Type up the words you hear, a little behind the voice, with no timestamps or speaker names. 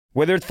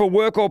Whether it's for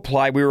work or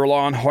play, we rely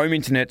on home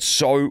internet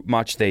so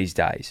much these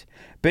days.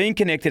 Being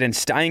connected and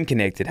staying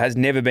connected has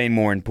never been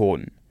more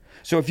important.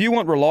 So if you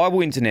want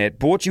reliable internet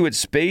brought to you at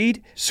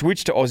speed,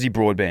 switch to Aussie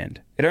Broadband.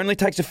 It only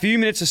takes a few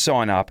minutes to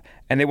sign up,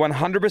 and their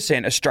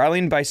 100%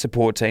 Australian-based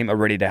support team are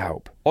ready to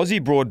help.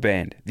 Aussie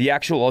Broadband, the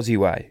actual Aussie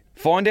way.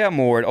 Find out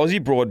more at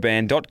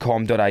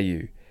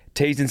aussiebroadband.com.au.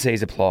 T's and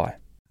C's apply.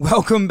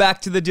 Welcome back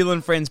to the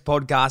Dylan Friends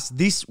podcast.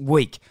 This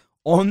week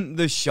on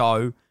the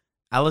show,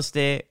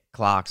 Alastair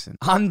Clarkson.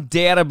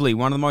 Undoubtedly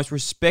one of the most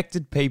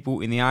respected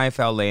people in the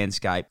AFL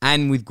landscape,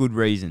 and with good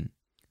reason.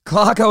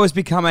 Clarko has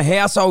become a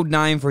household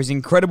name for his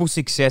incredible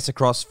success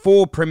across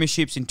 4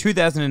 premierships in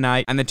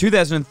 2008 and the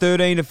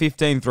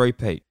 2013-15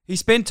 three-peat. He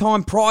spent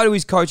time prior to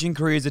his coaching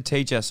career as a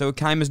teacher, so it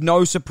came as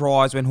no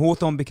surprise when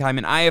Hawthorn became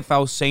an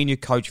AFL senior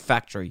coach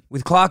factory,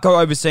 with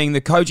Clarko overseeing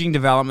the coaching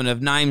development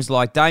of names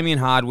like Damien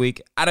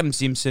Hardwick, Adam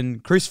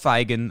Simpson, Chris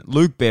Fagan,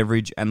 Luke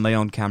Beveridge and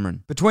Leon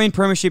Cameron. Between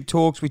premiership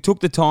talks, we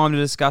took the time to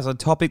discuss a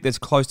topic that's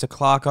close to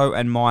Clarko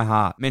and my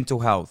heart,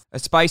 mental health, a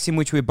space in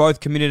which we're both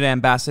committed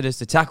ambassadors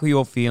to tackle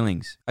your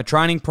feelings, a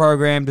training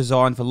program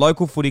designed for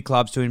local footy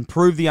clubs to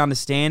improve the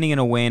understanding and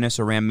awareness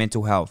around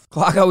mental health.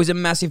 Clarko is a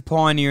massive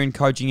pioneer in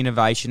coaching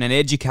innovation and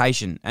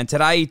education, and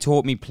today he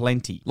taught me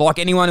plenty. Like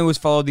anyone who has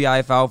followed the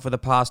AFL for the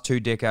past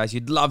 2 decades,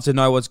 you'd love to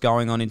know what's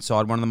going on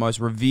inside one of the most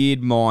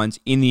revered minds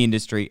in the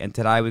industry, and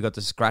today we got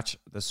to scratch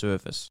the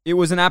surface. It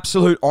was an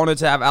absolute honour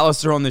to have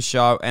Alastair on the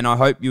show, and I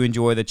hope you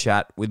enjoy the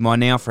chat with my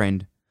now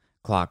friend,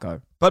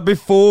 Clarko. But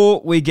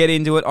before we get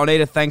into it, I need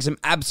to thank some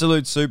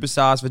absolute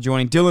superstars for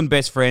joining Dylan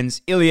Best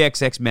Friends,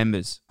 IllyXX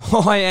members.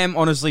 I am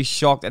honestly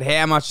shocked at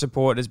how much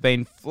support has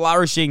been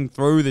flourishing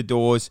through the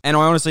doors, and I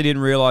honestly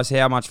didn't realise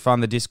how much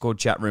fun the Discord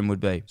chat room would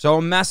be. So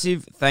a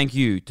massive thank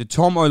you to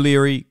Tom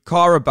O'Leary,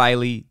 Kyra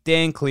Bailey,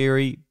 Dan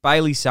Cleary,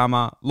 Bailey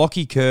Summer,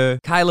 Lockie Kerr,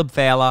 Caleb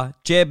Fowler,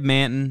 Jeb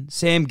Manton,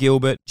 Sam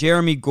Gilbert,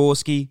 Jeremy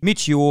Gorski,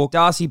 Mitch York,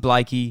 Darcy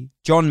Blakey,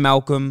 John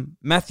Malcolm,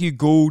 Matthew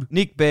Gould,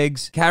 Nick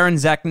Beggs, Karen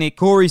Zachnick,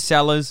 Corey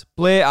Sellers,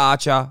 Blair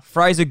Archer,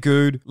 Fraser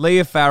Good,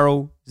 Leah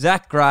Farrell,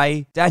 Zach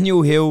Gray,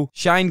 Daniel Hill,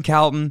 Shane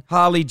Carlton,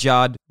 Harley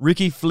Judd,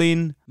 Ricky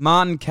Flynn,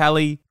 Martin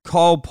Kelly,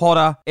 Kyle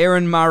Potter,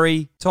 Aaron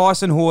Murray,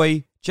 Tyson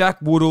Hoy,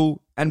 Jack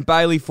Woodall, and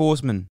Bailey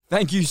Forsman.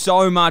 Thank you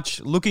so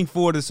much. Looking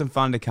forward to some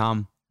fun to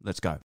come. Let's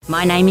go.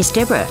 My name is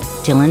Deborah,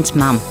 Dylan's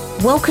mum.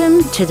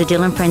 Welcome to the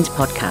Dylan Friends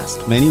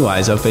podcast. In many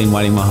ways, I've been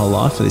waiting my whole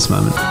life for this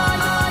moment.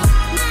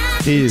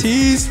 Tears.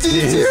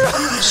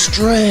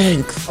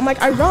 Strength. I'm like,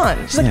 I run.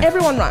 She's like,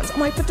 everyone runs. I'm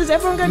like, but does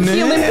everyone go to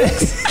the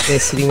Olympics? They're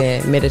sitting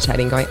there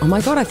meditating, going, oh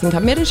my God, I think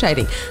I'm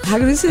meditating. How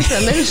good is this?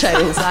 I'm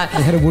meditating. It's like,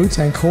 we had a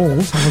Wu-Tang call.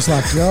 I was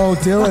like, yo,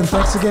 Dylan,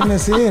 thanks for getting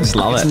us in. Just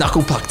love it. It's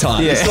knuckle puck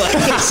time. Yeah.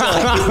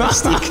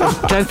 It's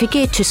like don't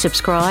forget to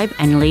subscribe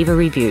and leave a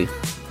review.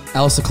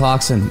 Alastair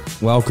Clarkson,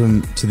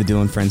 welcome to the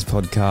Dylan Friends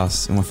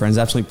podcast. And my friends,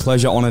 absolute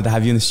pleasure, honoured to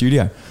have you in the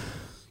studio.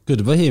 Good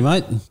to be here,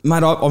 mate.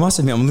 Mate, I must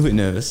admit, I'm a little bit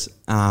nervous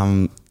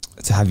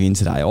to have you in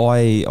today.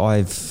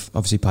 I've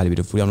obviously played a bit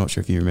of footy. I'm not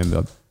sure if you remember,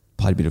 I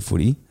played a bit of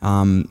footy.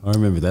 I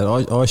remember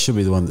that. I should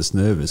be the one that's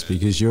nervous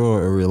because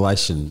you're a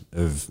relation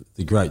of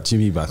the great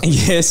Jimmy Buckley.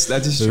 Yes,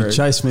 that is true. Who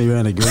chased me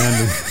around the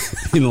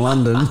ground in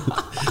London,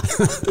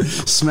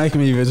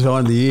 smacking me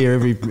behind the ear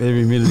every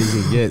minute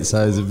he could get.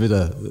 So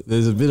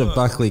there's a bit of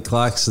Buckley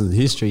Clarkson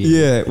history.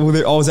 Yeah, well,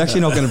 I was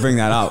actually not going to bring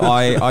that up.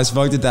 I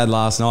spoke to Dad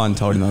last night and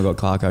told him I got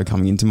Clarko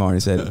coming in tomorrow. He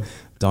said,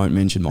 don't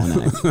mention my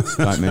name.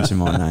 Don't mention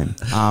my name.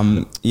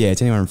 To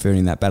anyone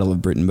referring to that Battle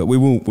of Britain, but we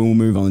will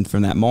move on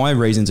from that. My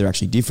reasons are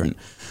actually different.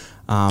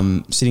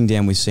 Sitting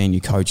down with senior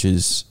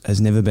coaches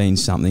has never been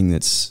something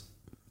that's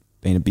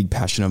been a big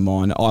passion of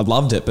mine. I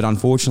loved it, but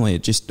unfortunately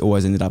it just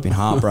always ended up in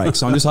heartbreak.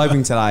 So I'm just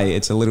hoping today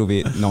it's a little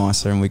bit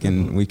nicer and we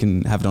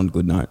can have it on a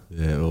good note.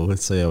 Yeah, well,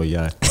 let's see how we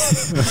go.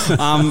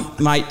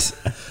 Mate,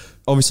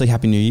 obviously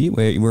Happy New Year.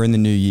 We're in the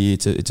new year.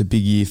 It's a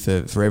big year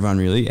for everyone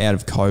really, out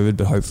of COVID,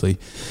 but hopefully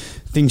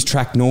things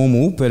track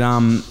normal, but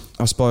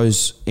I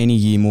suppose any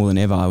year more than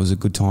ever, it was a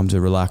good time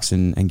to relax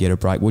and get a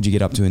break. What'd you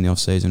get up to in the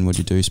off-season? What'd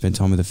you do? Spend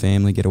time with the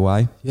family? Get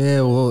away?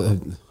 Yeah, well,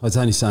 I was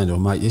only saying to a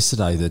mate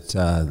yesterday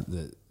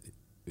that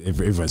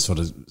everyone's sort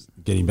of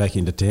getting back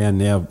into town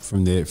now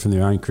from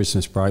their own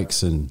Christmas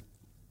breaks, and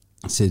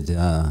I said,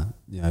 how'd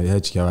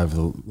you go over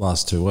the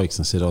last 2 weeks?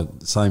 And I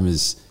said, same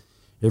as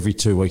every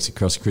 2 weeks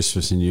across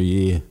Christmas and New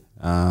Year,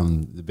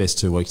 the best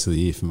 2 weeks of the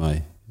year for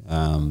me.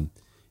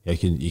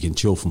 You can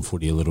chill from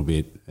footy a little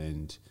bit,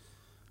 and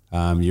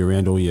you're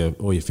around all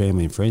your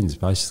family and friends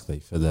basically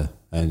for the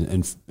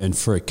and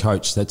for a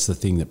coach, that's the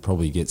thing that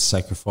probably gets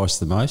sacrificed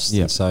the most.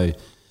 Yeah. And so,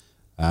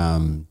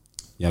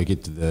 I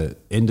get to the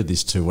end of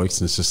this 2 weeks,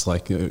 and it's just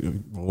like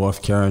my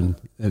wife Karen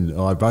and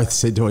I both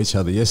said to each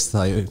other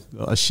yesterday,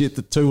 "Oh shit,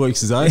 the 2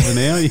 weeks is over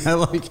now."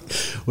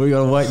 We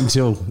got to wait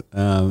until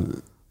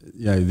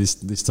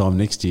this time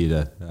next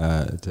year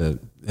to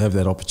have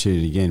that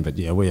opportunity again. But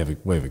yeah, we have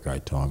a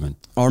great time. And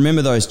I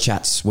remember those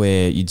chats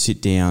where you'd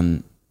sit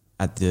down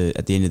at the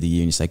end of the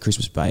year and you say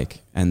Christmas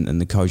break,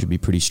 and the coach would be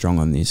pretty strong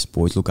on this.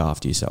 Boys, look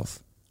after yourself.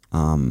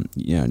 No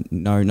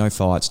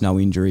fights, no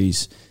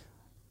injuries,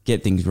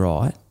 get things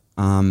right.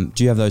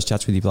 Do you have those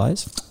chats with your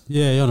players?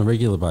 Yeah, on a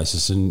regular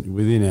basis, and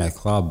within our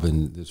club,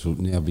 and this will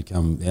now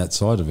become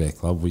outside of our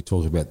club, we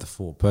talk about the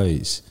 4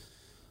 Ps,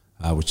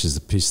 which is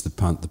the piss, the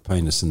punt, the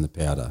penis, and the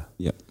powder.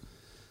 Yep.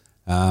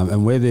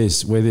 And where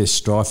there's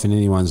strife in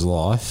anyone's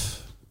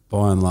life,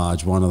 by and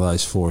large, one of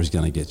those 4 is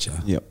going to get you.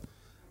 Yep.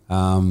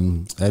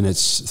 And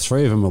it's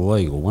 3 of them are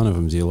legal. One of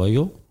them's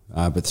illegal,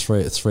 but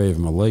three of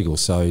them are legal.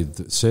 So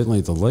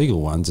certainly the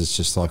legal ones, it's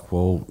just like,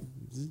 well,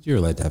 you're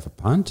allowed to have a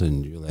punt,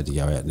 and you're allowed to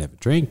go out and have a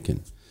drink,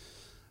 and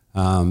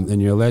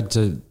you're allowed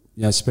to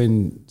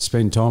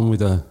spend time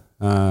with a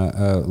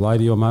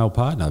lady or male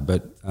partner.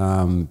 But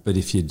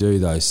if you do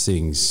those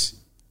things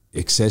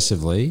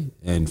excessively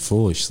and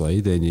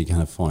foolishly, then you're going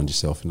to find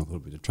yourself in a little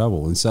bit of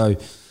trouble. And so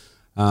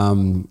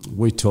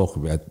we talk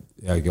about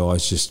our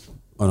guys just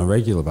on a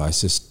regular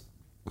basis,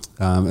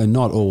 and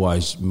not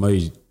always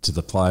me to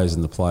the players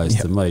and the players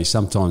to me.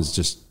 Sometimes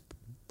just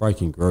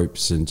breaking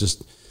groups and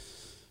just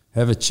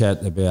have a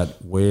chat about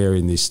where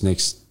in this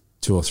next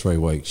 2 or 3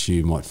 weeks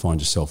you might find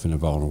yourself in a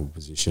vulnerable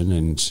position,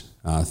 and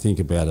think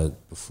about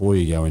it before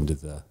you go into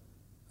the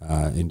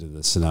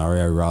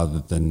scenario rather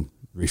than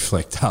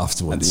reflect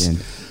afterwards. At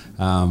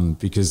the end.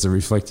 Because the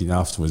reflecting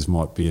afterwards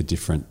might be a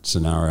different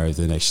scenario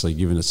than actually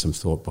giving it some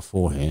thought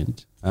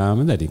beforehand.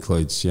 And that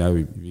includes,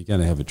 you're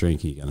going to have a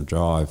drink, you're going to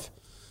drive,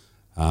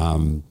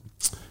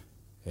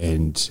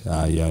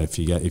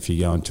 if you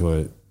go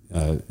into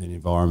an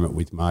environment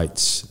with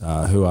mates,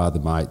 who are the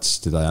mates?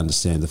 Do they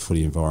understand the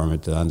footy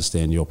environment? Do they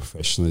understand your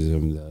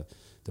professionalism,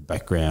 the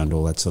background,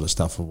 all that sort of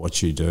stuff of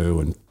what you do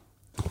and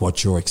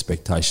what your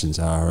expectations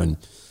are? And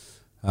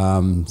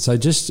so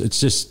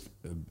it's just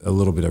a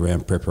little bit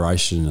around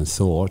preparation and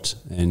thought.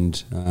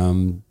 And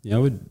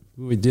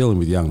we're dealing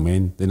with young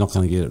men. They're not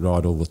going to get it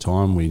right all the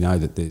time. We know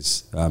that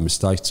there's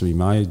mistakes to be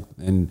made,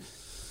 and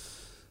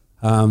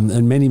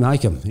many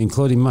make them,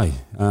 including me.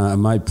 I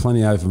made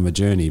plenty over my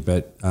journey,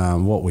 but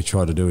what we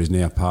try to do is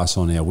now pass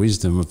on our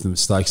wisdom of the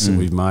mistakes that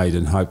we've made,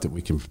 and hope that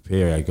we can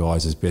prepare our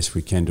guys as best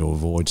we can to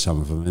avoid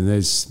some of them. And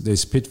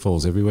there's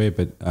pitfalls everywhere,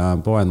 but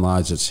by and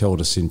large, it's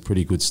held us in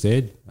pretty good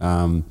stead.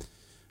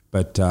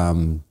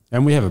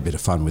 And we have a bit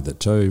of fun with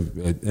it too.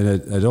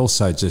 It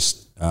also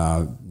just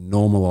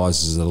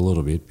normalises it a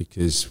little bit,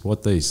 because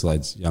what these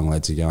young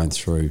lads are going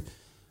through,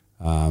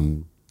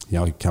 I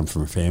come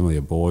from a family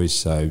of boys,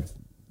 so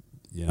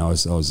I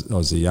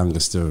was the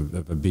youngest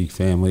of a big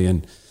family,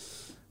 and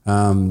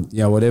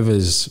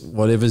whatever's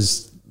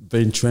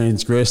been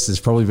transgressed has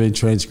probably been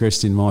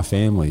transgressed in my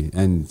family,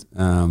 and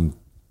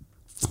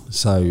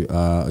so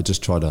I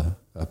just try to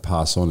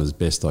pass on as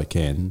best I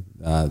can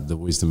the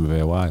wisdom of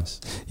our ways.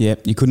 Yeah,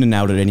 you couldn't have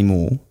nailed it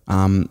anymore.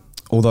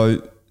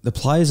 Although the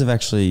players have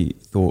actually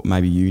thought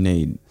maybe you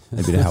need a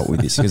bit of help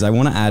with this, because they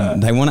want to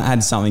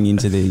add something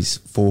into these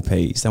 4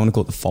 Ps. They want to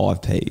call it the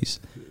 5 Ps,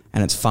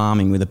 and it's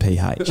farming with a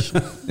PH.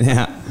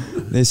 Now,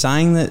 they're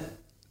saying that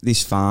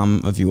this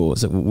farm of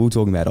yours that we'll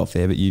talk about off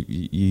air, but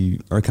you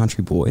are a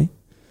country boy.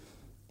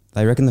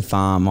 They reckon the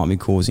farm might be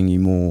causing you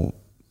more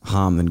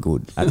harm than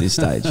good at this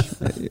stage.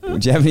 Do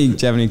you have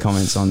any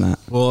comments on that?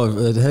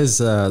 Well, it has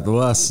the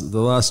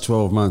last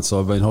 12 months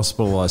I've been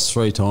hospitalised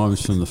 3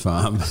 times from the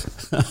farm.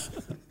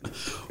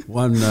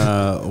 One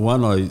I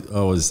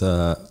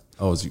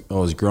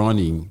was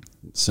grinding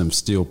some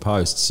steel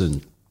posts,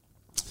 and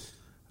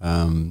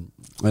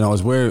I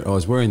was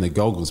wearing the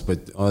goggles,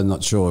 but I'm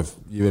not sure if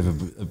you ever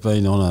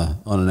been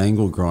on an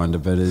angle grinder,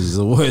 but it is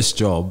the worst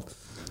job.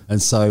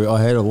 And so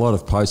I had a lot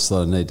of posts that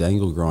I need to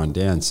angle grind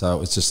down. So it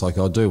was just like,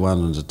 I'll do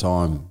one at a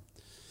time,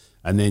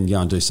 and then go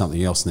and do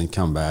something else, and then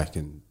come back.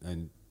 And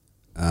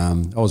I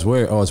was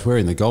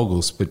wearing the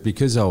goggles, but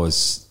because I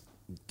was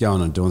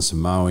going and doing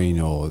some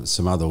mowing or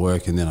some other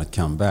work, and then I'd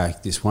come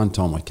back. This one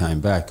time I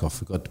came back, I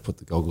forgot to put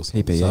the goggles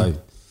on. So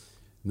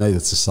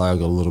needless to say, I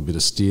got a little bit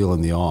of steel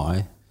in the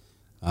eye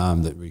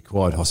that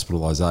required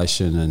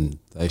hospitalisation, and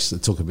they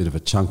actually took a bit of a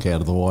chunk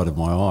out of the white of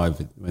my eye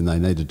when they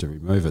needed to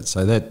remove it.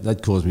 So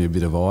that caused me a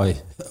bit of eye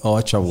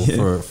trouble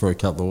for a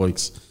couple of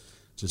weeks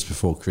just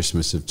before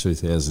Christmas of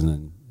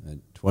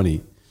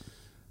 2020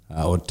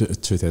 or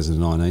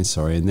 2019.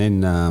 Sorry, and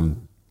then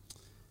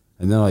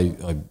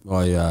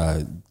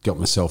I got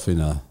myself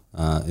in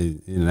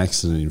an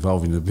accident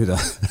involving a bit of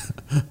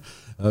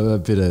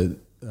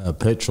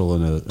petrol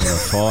and a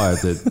fire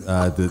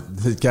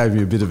that gave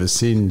me a bit of a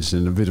singe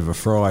and a bit of a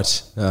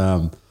fright.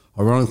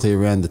 Ironically,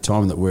 around the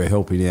time that we were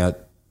helping out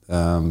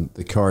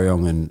the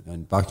Corryong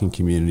and Bucking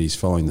communities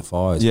following the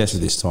fires, yes, to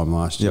this time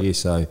last year.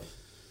 So it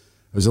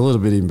was a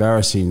little bit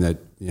embarrassing that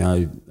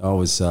I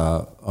was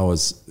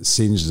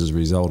singed as a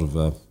result of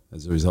a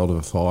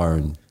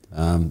fire,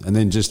 and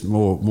then just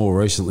more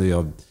recently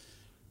I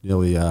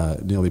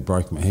nearly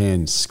broke my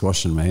hand,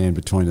 squashing my hand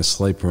between a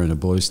sleeper and a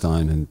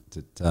bluestone, and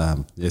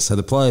so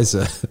the players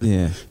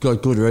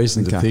got good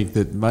reason to think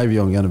that maybe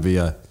I'm going to be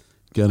a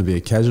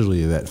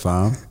casualty of that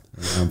farm,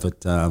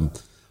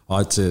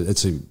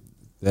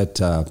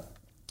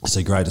 it's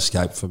a great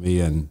escape for me,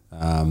 and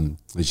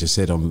as you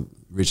said, I'm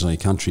originally a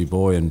country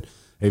boy, and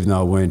even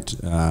though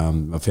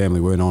my family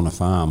weren't on a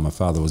farm, my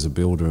father was a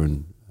builder,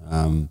 and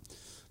Mum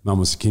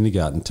was a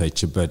kindergarten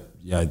teacher, but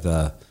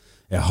our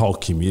whole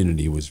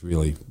community was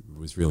really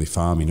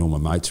farming. All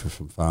my mates were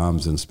from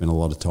farms and spent a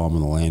lot of time on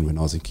the land when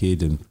I was a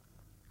kid,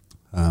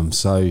 and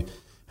so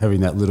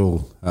having that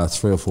little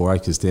 3 or 4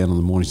 acres down on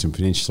the Mornington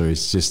Peninsula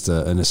is just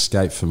an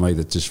escape for me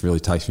that just really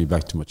takes me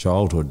back to my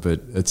childhood.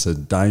 But it's a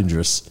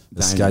dangerous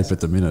escape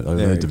at the minute. I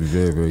need to be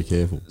very, very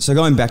careful. So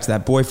going back to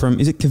that boy from,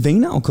 is it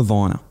Covina or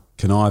Covina?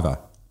 Conniva.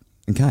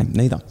 Okay,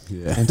 neither.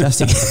 Yeah.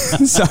 Fantastic.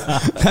 So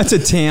that's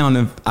a town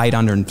of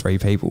 803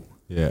 people.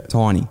 Yeah.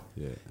 Tiny.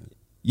 Yeah.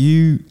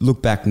 You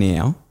look back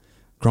now,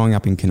 growing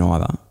up in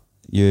Conniva,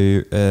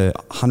 you're a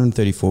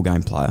 134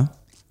 game player,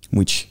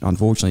 which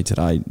unfortunately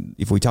today,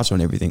 if we touched on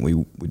everything, we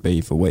would be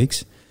here for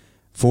weeks.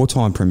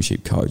 4-time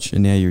premiership coach,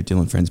 and now you're a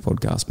Dylan Friends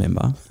podcast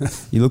member.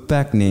 You look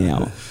back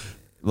now,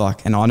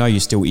 and I know you're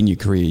still in your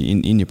career,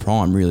 in your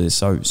prime, really. There's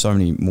so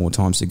many more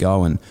times to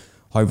go, and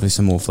hopefully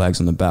some more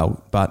flags on the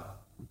belt. But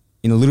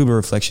in a little bit of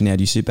reflection now,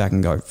 do you sit back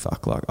and go,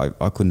 fuck,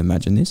 I couldn't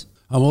imagine this?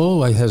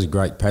 Always has a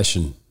great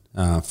passion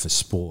for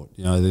sport.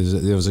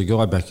 There was a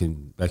guy back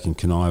in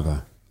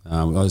Conniva.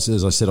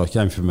 As I said, I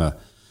came from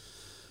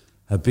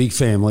a big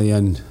family,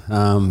 and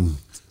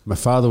my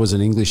father was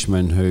an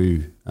Englishman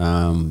who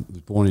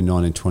was born in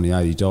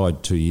 1928. He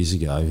died 2 years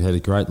ago. He had a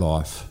great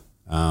life,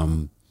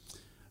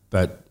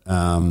 but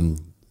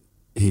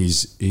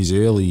his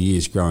early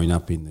years growing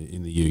up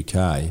in the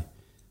UK,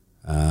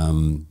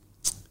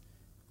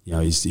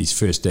 his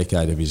first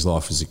decade of his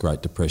life was the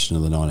Great Depression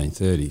of the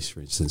 1930s, for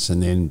instance,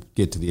 and then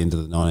get to the end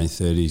of the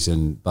 1930s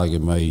and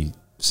bugger me,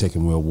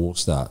 Second World War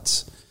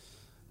starts.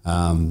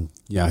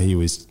 He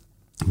was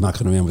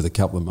mucking around with a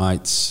couple of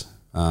mates,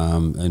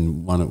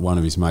 and one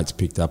of his mates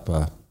picked up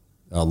a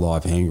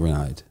live hand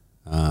grenade,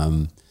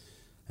 and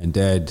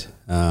Dad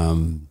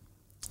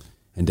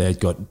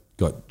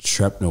got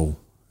shrapnel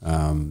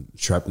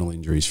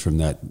injuries from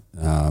that,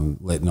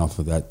 letting off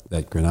of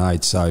that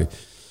grenade. So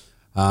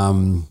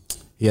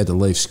he had to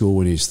leave school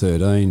when he was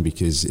 13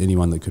 because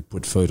anyone that could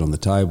put food on the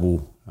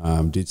table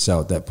did so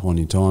at that point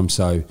in time.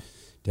 So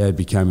Dad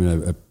became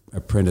an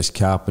apprentice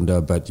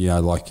carpenter, but he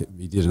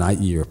did an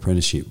 8-year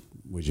apprenticeship,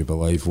 would you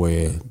believe,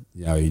 where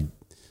he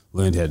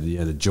learned how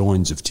to the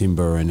joins of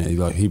timber, and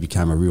he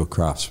became a real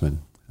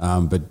craftsman.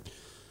 But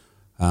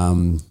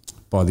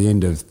by the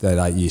end of that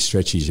 8-year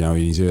stretch, he's in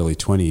his early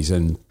 20s,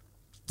 and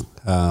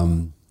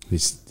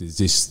there's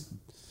this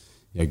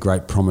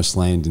great promised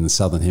land in the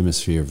southern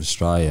hemisphere of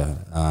Australia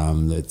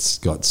that's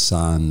got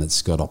sun,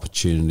 that's got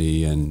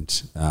opportunity,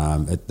 and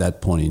at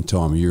that point in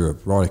time,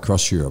 Europe, right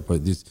across Europe,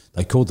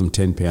 they called them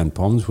 10-pound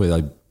ponds, where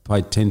they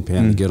paid £10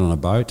 to get on a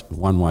boat, a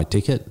one-way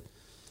ticket.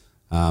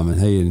 And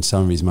he and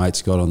some of his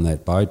mates got on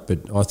that boat, but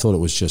I thought it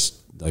was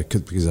just,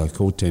 because they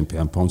called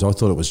 10-pound ponds, I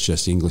thought it was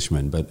just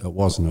Englishmen, but it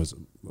wasn't. It was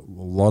a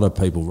lot of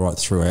people right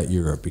throughout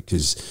Europe,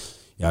 because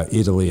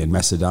Italy and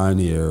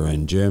Macedonia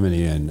and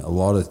Germany and a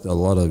lot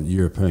of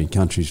European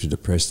countries were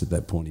depressed at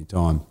that point in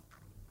time.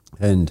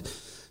 And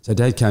so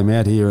Dad came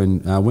out here,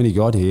 and when he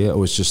got here, it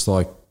was just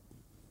like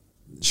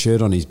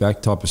shirt on his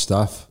back type of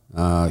stuff,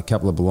 a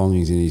couple of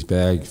belongings in his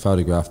bag,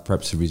 photograph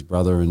perhaps of his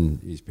brother and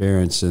his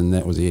parents, and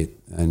that was it.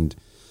 And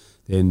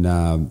then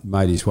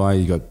made his way.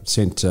 He got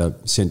sent to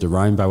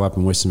Rainbow up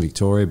in Western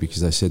Victoria,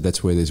 because they said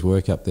that's where there's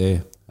work up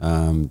there,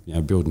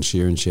 building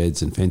shearing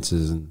sheds and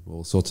fences and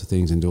all sorts of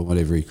things, and doing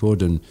whatever he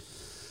could. And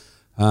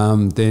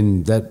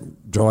then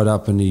that dried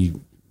up, and they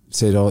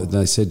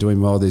said to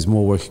him, well, there's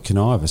more work at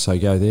Conniva, so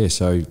go there.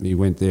 So he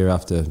went there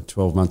after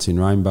 12 months in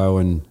Rainbow,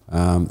 and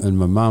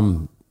my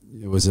mum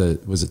was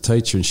a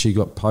teacher, and she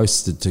got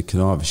posted to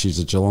Conniva. She's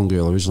a Geelong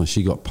girl originally.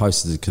 She got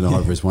posted to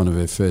Conniva as one of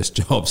her first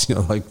jobs.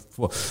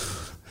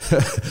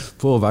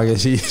 Poor bugger,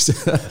 she's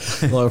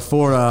like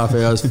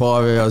 4.5 hours, 5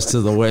 hours to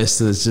the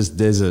west, and it's just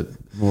desert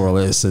more or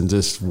less, and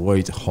just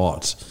wheat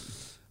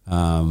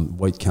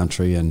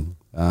country. And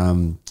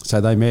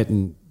so they met,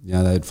 and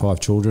they had 5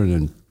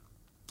 children.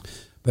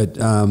 But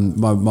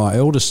my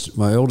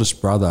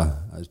eldest brother,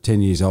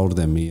 10 years older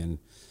than me, and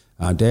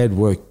Dad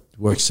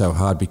worked so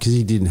hard because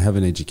he didn't have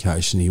an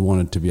education. He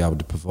wanted to be able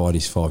to provide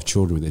his 5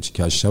 children with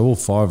education. So all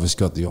 5 of us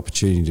got the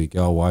opportunity to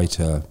go away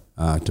to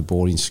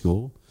boarding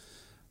school.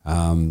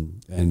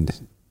 And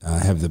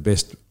have the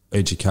best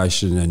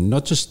education, and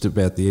not just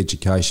about the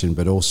education,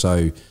 but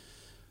also,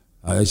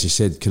 as you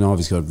said,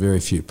 Conniva's got very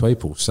few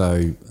people. So,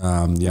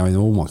 in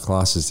all my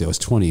classes, there was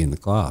 20 in the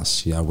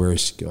class.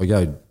 Whereas I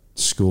go to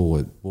school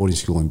at boarding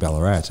school in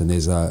Ballarat, and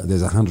there's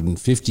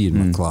 150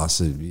 in my class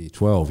at year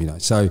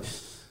 12. So,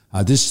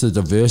 this is the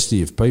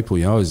diversity of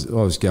people. I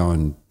was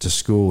going to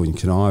school in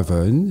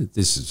Conniva, and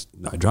this is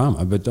no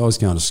drama, but I was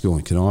going to school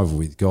in Conniva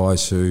with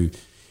guys who,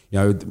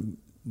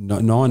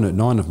 nine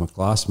of my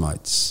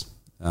classmates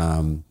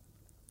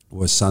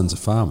were sons of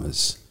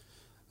farmers,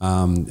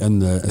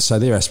 so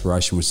their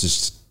aspiration was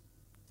just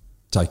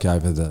take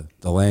over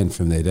the land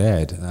from their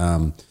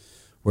dad.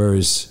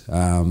 Whereas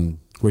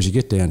you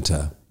get down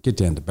to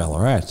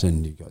Ballarat,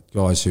 and you got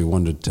guys who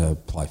wanted to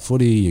play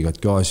footy, you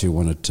got guys who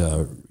wanted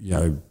to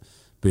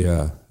be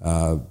an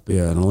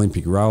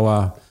Olympic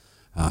rower,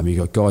 You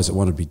got guys that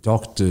want to be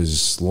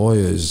doctors,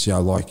 lawyers,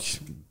 like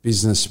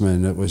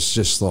businessmen. It was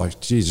just like,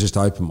 geez, just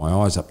opened my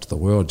eyes up to the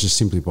world just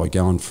simply by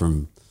going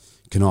from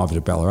Conniva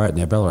to Ballarat.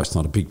 Now, Ballarat's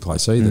not a big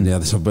place either now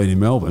that I've been in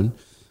Melbourne.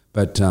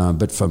 But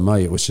for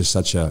me, it was just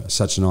such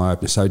an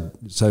eye-opener.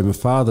 So my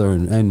father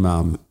and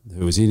mum,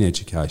 who was in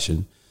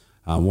education,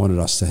 wanted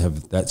us to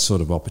have that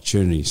sort of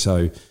opportunity.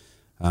 So,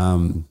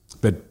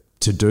 but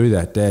to do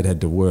that, Dad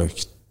had to work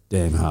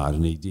damn hard,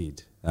 and he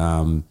did.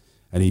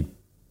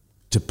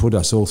 To put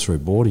us all through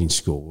boarding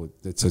school,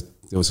 it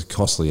was a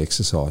costly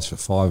exercise for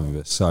 5 of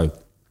us. So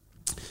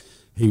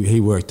he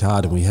worked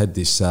hard, and we had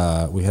this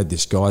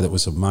guy that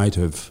was a mate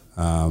of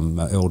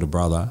my elder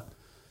brother.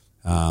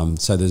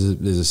 So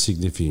there's a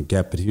significant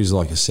gap, but he was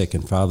like a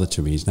second father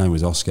to me. His name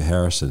was Oscar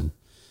Harrison,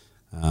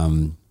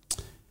 and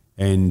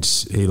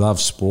he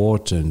loved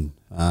sport, and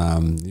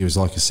he was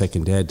like a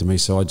second dad to me.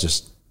 So I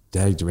just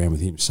dagged around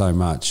with him so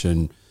much,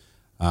 and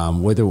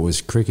whether it was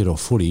cricket or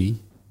footy,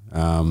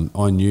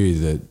 I knew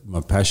that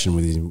my passion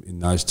was in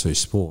those two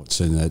sports,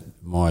 and that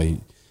my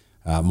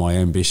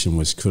ambition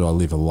was, could I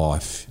live a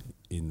life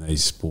in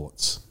these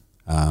sports,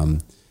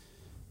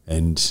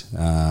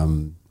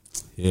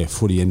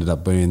 footy ended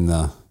up being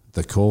the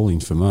calling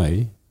for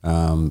me.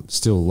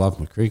 Still love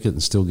my cricket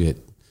and still get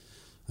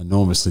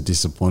enormously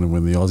disappointed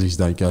when the Aussies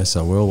don't go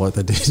so well like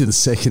they did in the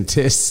second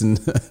test. And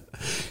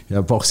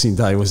Boxing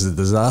Day was a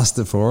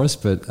disaster for us.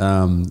 But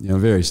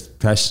very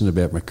passionate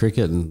about my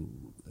cricket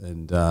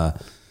and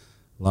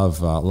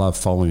love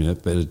following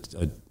it. But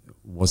it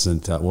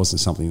wasn't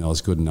something I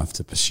was good enough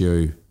to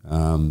pursue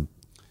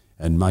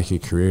and make a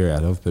career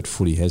out of. But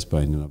footy has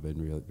been, and I've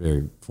been really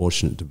very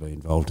fortunate to be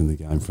involved in the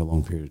game for a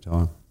long period of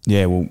time.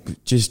 Yeah, well,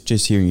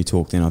 just hearing you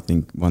talk then, I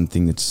think one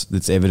thing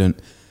that's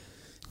evident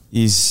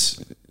is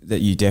that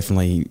you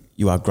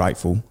are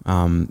grateful,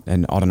 and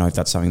I don't know if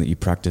that's something that you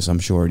practice. I'm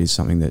sure it is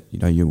something that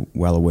you're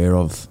well aware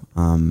of,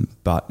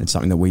 but it's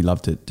something that we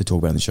love to talk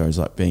about in the show. Is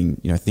like being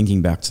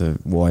thinking back to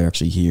why you're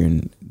actually here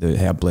and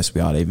how blessed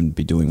we are to even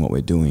be doing what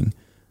we're doing.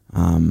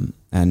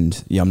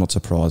 And I'm not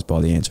surprised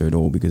by the answer at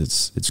all,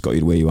 because it's got you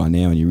to where you are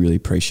now, and you really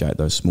appreciate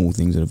those small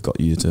things that have got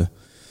you to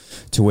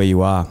where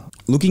you are.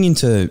 Looking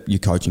into your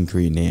coaching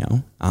career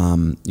now,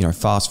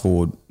 fast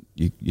forward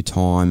your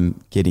time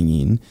getting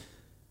in,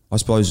 I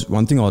suppose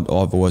one thing I've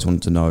always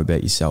wanted to know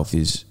about yourself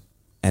is,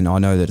 and I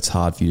know that it's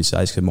hard for you to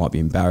say because it might be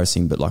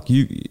embarrassing, but like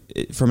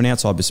from an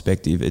outside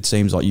perspective, it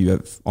seems like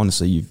you've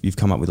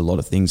come up with a lot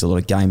of things, a lot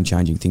of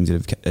game-changing things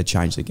that have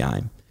changed the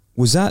game.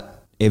 Was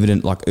that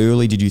evident like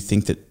early? Did you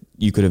think that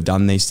you could have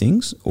done these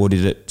things, or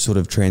did it sort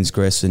of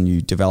transgress and you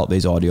develop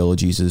these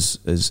ideologies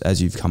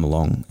as you've come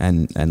along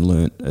and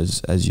learnt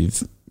as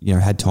you've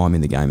had time in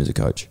the game as a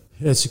coach?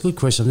 Yeah, it's a good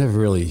question. I've never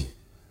really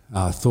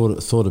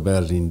thought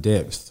about it in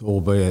depth,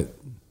 albeit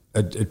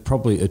it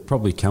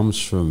probably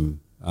comes from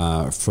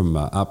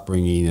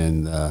upbringing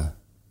and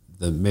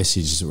the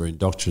messages that were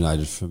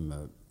indoctrinated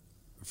from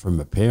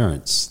my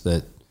parents.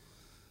 That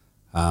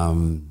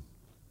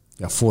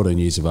at 14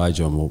 years of age,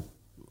 I'm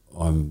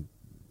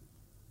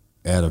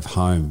out of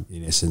home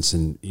in essence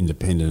and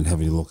independent and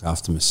having to look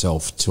after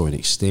myself to an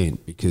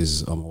extent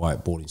because I'm away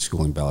at boarding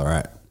school in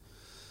Ballarat.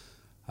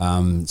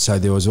 So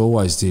there was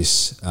always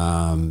this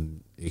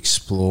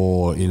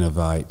explore,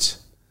 innovate,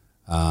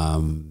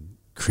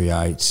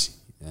 create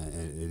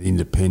an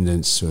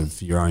independence of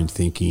your own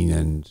thinking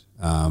and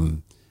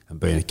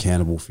being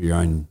accountable for your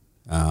own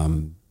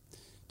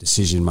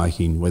decision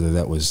making, whether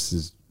that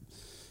was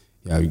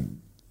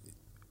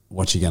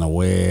what you're going to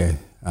wear,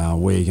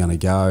 where you're going to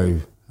go,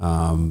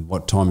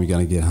 what time you're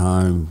going to get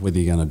home, whether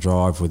you're going to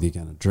drive, whether you're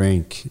going to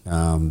drink.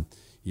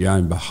 Your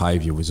own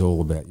behaviour was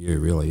all about you,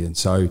 really. And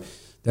so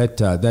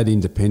that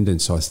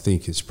independence, I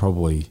think, is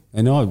probably.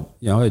 And I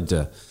had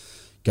to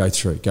go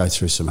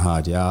through some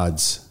hard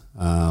yards.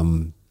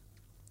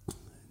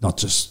 Not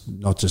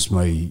just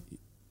me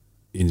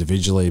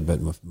individually, but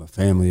my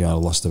family. I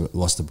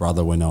lost a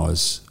brother when I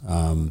was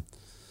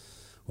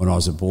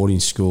at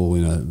boarding school.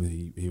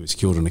 He was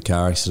killed in a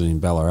car accident in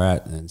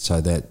Ballarat, and so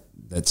that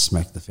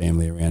smacked the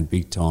family around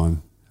big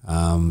time.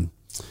 But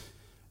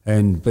I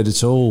don't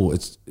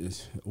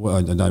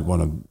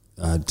want to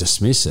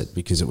dismiss it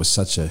because it was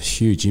such a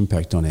huge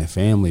impact on our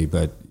family.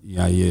 But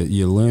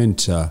you learn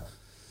to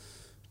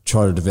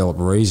try to develop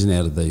reason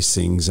out of these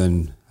things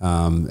and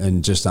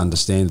just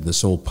understand that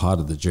it's all part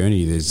of the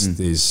journey.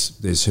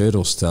 There's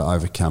hurdles to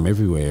overcome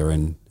everywhere,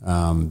 and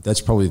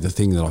that's probably the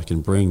thing that I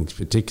can bring,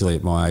 particularly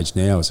at my age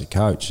now as a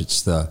coach.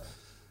 It's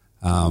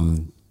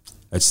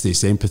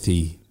this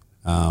empathy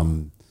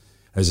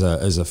as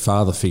a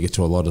father figure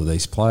to a lot of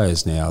these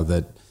players now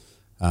that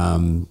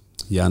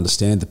you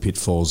understand the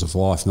pitfalls of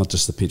life, not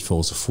just the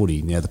pitfalls of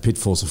footy. Now, the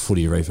pitfalls of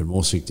footy are even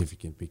more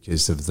significant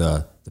because of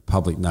the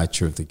public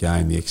nature of the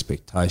game, the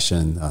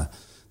expectation, the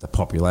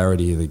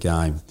popularity of the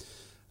game,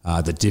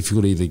 the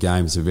difficulty of the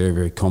game. Is a very,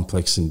 very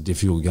complex and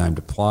difficult game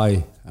to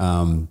play.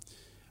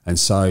 And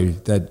so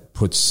that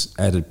puts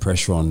added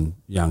pressure on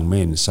young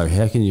men. So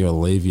how can you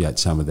alleviate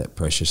some of that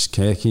pressure?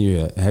 How can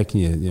you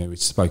we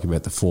spoke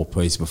about the 4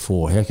 Ps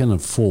before. How can I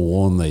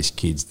forewarn these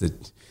kids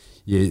that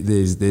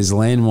there's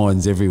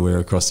landmines everywhere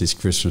across this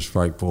Christmas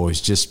break,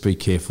 boys. Just be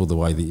careful the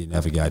way that you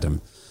navigate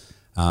them.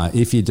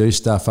 If you do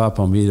stuff up,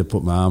 I'm here to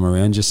put my arm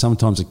around you.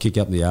 Sometimes a kick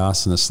up the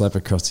arse and a slap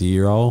across the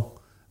ear hole,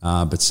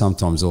 but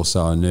sometimes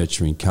also a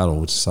nurturing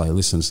cuddle to say,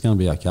 listen, it's going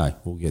to be okay.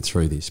 We'll get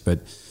through this. But,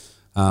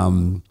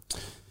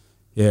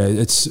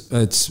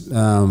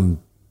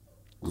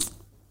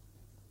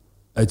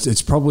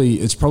 it's probably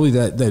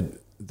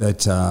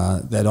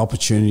that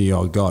opportunity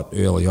I got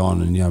early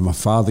on. And, my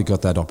father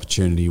got that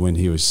opportunity when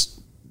he was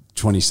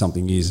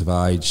 20-something years of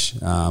age.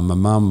 My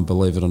mum,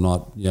 believe it or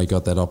not,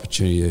 got that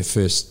opportunity. Her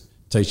first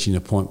teaching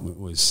appointment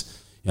was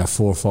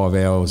 4 or 5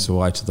 hours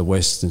away to the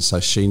west, and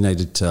so she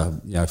needed to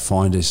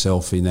find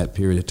herself in that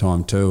period of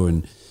time too,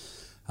 and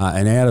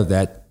out of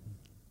that,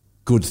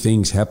 good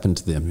things happened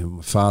to them.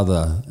 My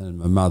father and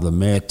my mother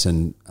met,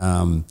 and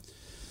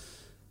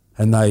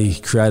they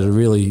created a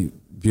really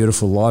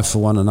beautiful life for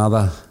one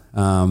another.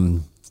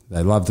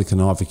 They loved the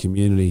Kaniva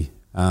community,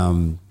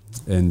 and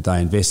they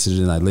invested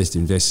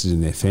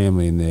in their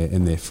family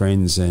and their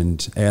friends,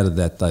 and out of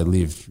that they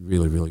lived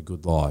really, really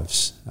good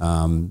lives.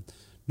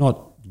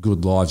 Not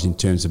good lives in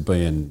terms of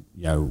being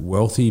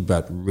wealthy,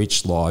 but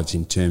rich lives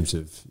in terms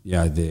of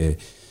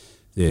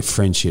their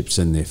friendships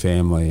and their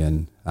family,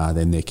 and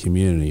then their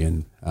community,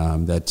 and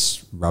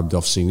that's rubbed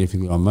off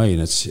significantly on me,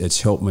 and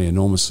it's helped me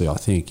enormously, I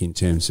think, in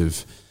terms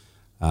of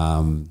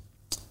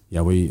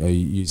we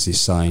use this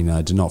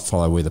saying, do not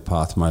follow where the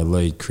path may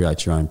lead,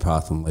 create your own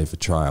path and leave a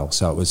trail.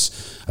 So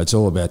it's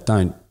all about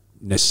don't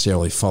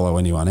necessarily follow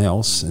anyone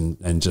else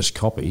and just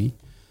copy,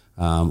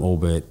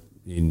 albeit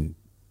in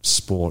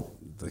sport,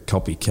 the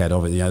copycat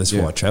of it. That's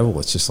why I travel.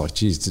 It's just like,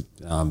 geez,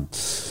 Bill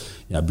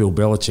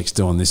Belichick's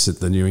doing this at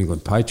the New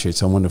England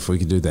Patriots. I wonder if we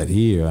could do that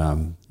here.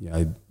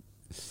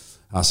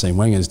 Arsene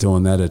Wenger's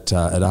doing that at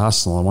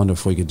Arsenal. I wonder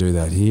if we could do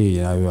that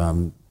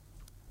here.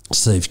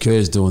 Steve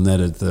Kerr's doing that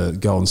at the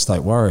Golden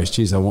State Warriors.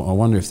 Geez, I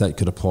wonder if that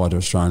could apply to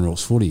Australian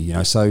rules footy.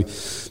 So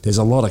there's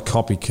a lot of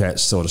copycat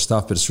sort of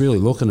stuff, but it's really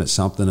looking at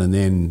something and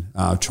then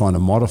trying to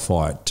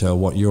modify it to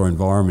what your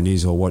environment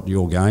is or what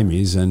your game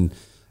is, and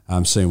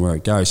seeing where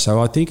it goes.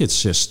 So I think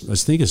it's just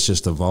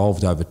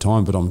evolved over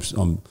time. But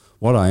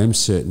what I am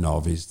certain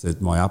of is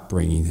that my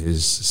upbringing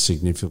has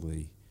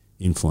significantly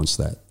influenced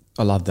that.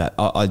 I love that.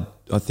 I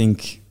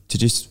think, to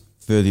just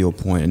further your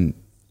point,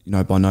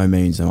 and by no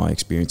means am I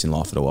experienced in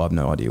life at all. I have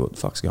no idea what the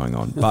fuck's going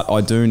on. But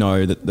I do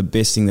know that the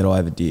best thing that I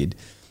ever did,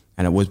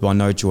 and it was by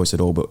no choice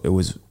at all, but it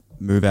was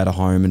move out of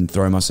home and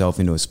throw myself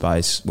into a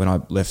space. When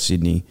I left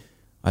Sydney,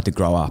 I had to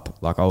grow up.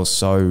 Like, I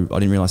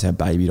didn't realise how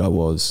babied I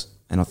was.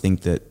 And I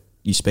think that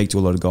you speak to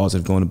a lot of guys that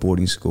have gone to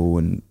boarding school,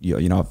 and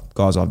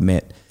guys I've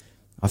met,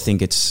 I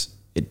think it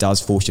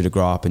does force you to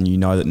grow up, and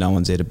that no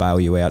one's there to bail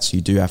you out. So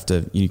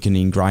you can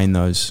ingrain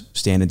those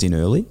standards in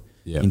early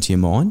into your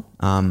mind.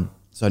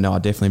 So no, I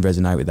definitely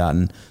resonate with that,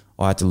 and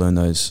I had to learn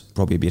those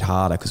probably a bit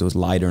harder because it was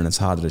later and it's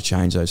harder to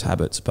change those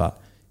habits. But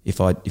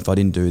if I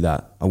didn't do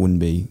that, I wouldn't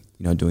be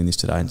doing this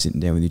today and sitting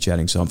down with you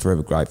chatting. So I'm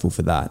forever grateful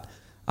for that.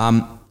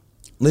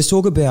 Let's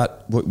talk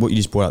about what you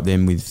just brought up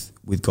then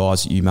with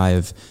guys that you may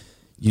have.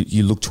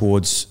 You look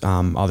towards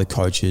other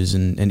coaches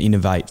and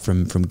innovate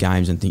from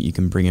games and think you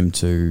can bring them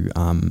to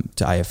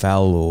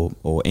AFL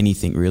or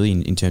anything really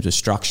in terms of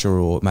structure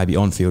or maybe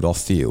on field,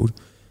 off field.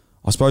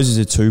 I suppose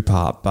it's a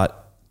two-part, but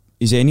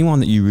is there anyone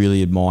that you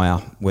really admire,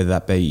 whether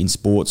that be in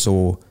sports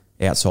or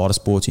outside of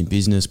sports, in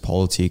business,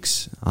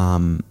 politics,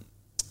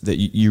 that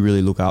you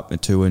really look up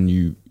to and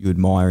you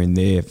admire in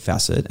their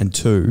facet? And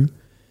two,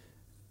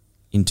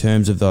 in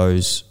terms of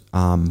those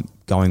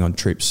going on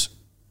trips,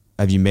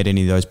 have you met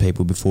any of those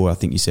people before? I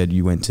think you said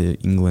you went to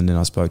England, and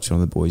I spoke to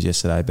one of the boys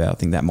yesterday about, I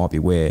think that might be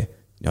where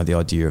the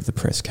idea of the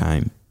press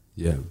came.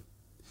 Yeah.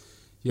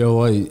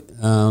 Well,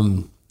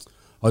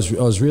 I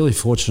was really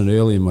fortunate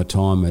early in my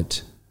time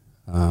at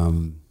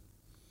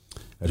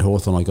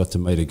Hawthorn. I got to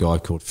meet a guy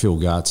called Phil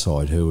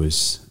Gartside, who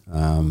was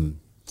an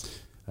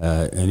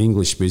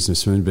English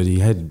businessman, but he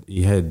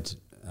had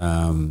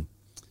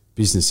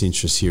business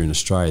interests here in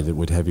Australia that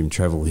would have him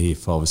travel here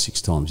 5 or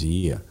 6 times a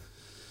year.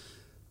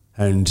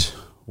 And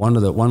one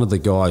of the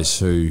guys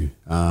who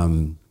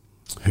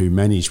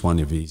managed one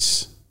of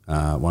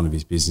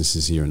his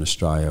businesses here in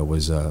Australia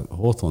was a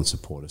Hawthorn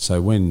supporter.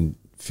 So when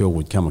Phil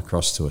would come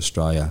across to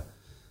Australia,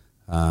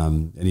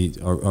 and he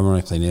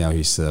ironically now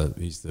he's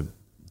the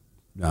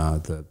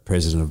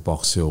president of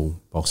Box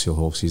Hill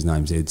Hawks. His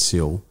name's Ed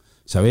Sill.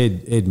 So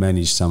Ed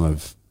managed some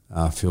of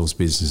Phil's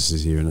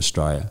businesses here in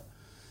Australia.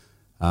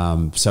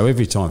 So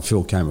every time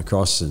Phil came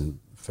across, and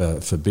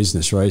for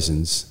business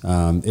reasons,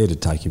 Ed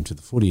would take him to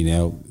the footy.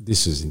 Now,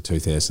 this was in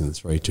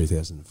 2003,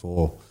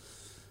 2004.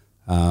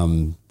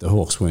 The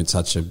Hawks weren't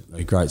such a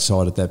great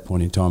side at that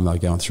point in time. They were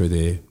going through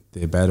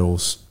their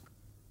battles.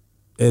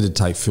 Ed would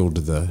take Phil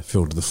to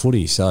the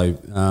footy. So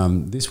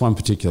this one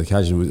particular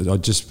occasion,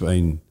 I'd just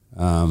been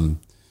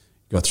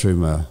got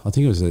through I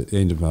think it was the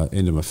end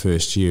of my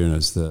first year, and it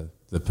was the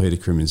Peter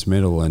Crimmins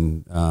Medal,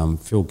 and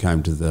Phil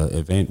came to the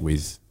event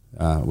with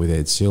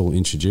Ed Sill,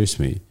 introduced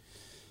me.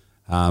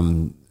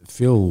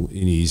 Phil,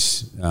 in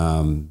his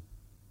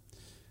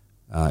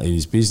in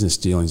his business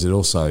dealings, it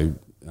also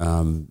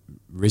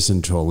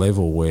risen to a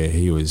level where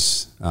he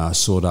was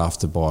sought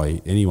after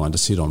by anyone to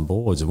sit on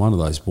boards. And one of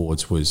those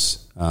boards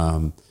was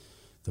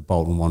the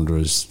Bolton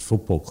Wanderers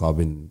Football Club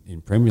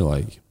in Premier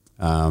League.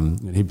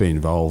 And he'd been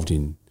involved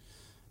in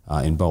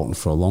Bolton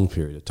for a long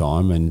period of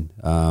time, and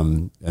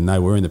they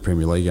were in the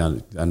Premier League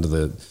under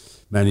the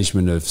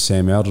management of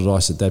Sam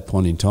Allardyce at that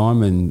point in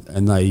time,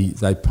 and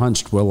they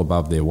punched well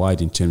above their weight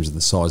in terms of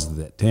the size of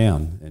that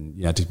town,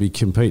 and to be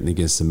competing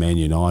against the Man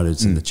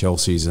Uniteds and the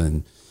Chelseas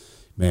and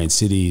Man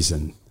Cities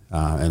and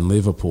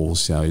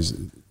Liverpools,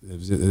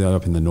 they're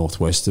up in the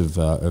northwest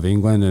of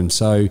England, and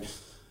so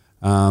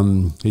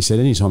he said,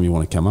 anytime you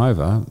want to come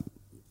over,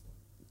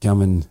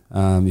 come and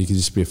you can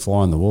just be a fly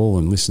on the wall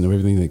and listen to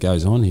everything that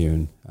goes on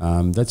here,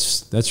 and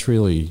that's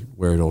really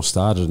where it all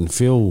started. And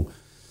Phil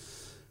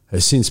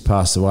has since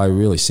passed away,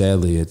 really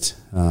sadly.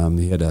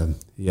 He had a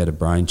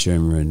brain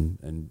tumour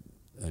and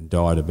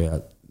died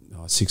about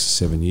 6 or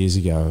 7 years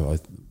ago,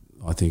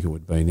 I think it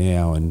would be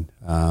now. And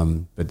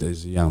but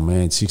as a young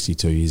man,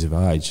 62 years of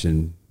age,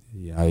 and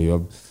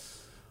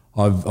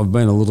I've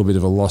been a little bit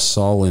of a lost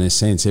soul in a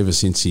sense ever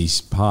since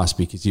he's passed,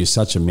 because he was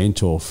such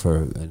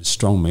a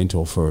strong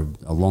mentor for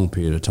a long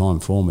period of time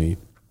for me.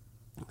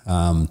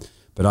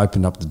 But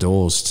opened up the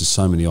doors to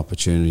so many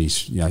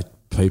opportunities,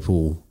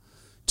 people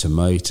to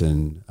meet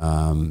and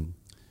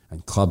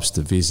clubs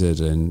to visit,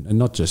 and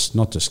not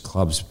just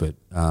clubs, but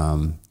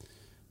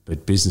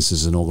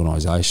businesses and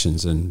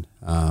organisations, and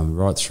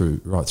right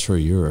through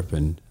Europe.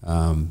 And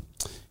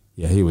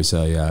he was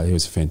a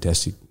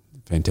fantastic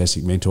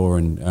mentor,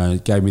 and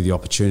it gave me the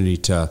opportunity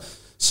to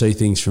see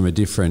things from a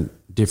different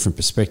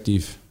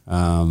perspective.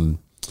 And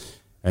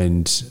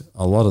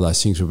a lot of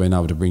those things we've been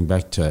able to bring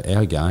back to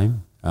our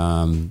game.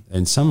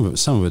 And some of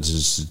it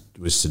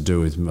was to do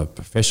with my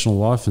professional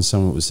life, and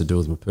some of it was to do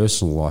with my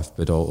personal life.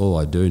 But all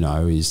I do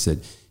know is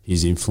that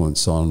his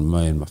influence on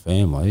me and my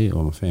family,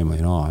 or my family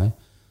and I,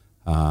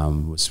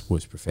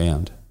 was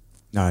profound.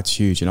 No, it's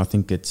huge, and I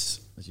think it's,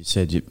 as you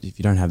said, if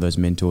you don't have those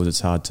mentors,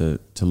 it's hard to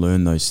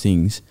learn those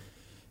things.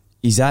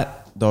 Is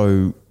that,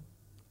 though,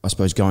 I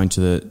suppose, going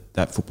to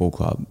that football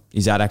club,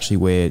 is that actually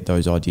where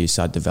those ideas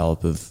started to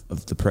develop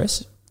of the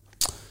press?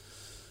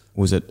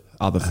 Or was it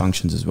other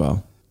functions as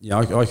well? Yeah,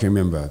 I can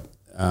remember,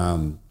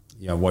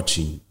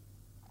 watching.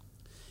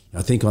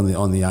 I think on the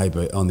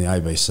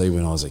ABC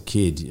when I was a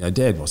kid.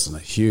 Dad wasn't a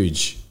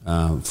huge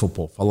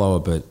football follower,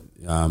 but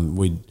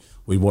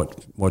we'd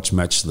watch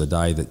Match of the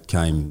Day that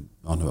came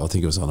on. I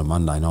think it was on a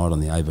Monday night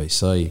on the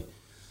ABC.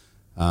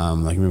 I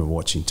can remember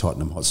watching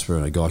Tottenham Hotspur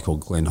and a guy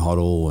called Glenn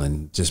Hoddle,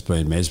 and just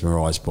being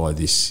mesmerised by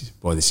this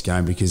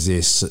game, because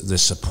the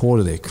support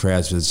of their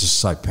crowds was just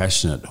so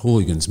passionate.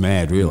 Hooligans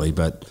mad, really,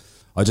 but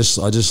I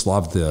just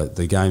loved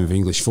the game of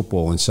English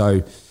football. And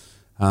so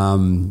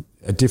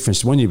a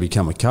difference when you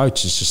become a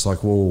coach, it's just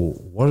like, well,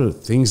 what are the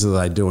things are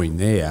they doing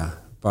there,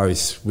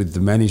 both with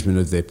the management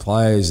of their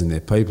players and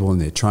their people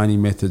and their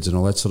training methods and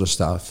all that sort of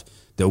stuff,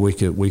 that we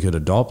could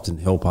adopt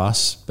and help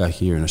us back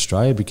here in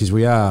Australia, because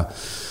we're a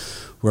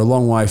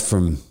long way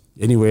from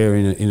anywhere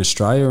in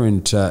Australia,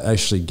 and to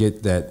actually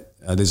get that,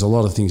 there's a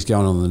lot of things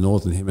going on in the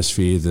Northern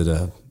Hemisphere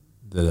that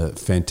are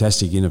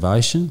fantastic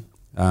innovation.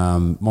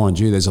 Mind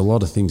you, there's a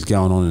lot of things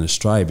going on in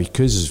Australia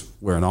because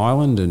we're an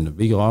island and a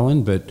big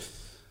island, but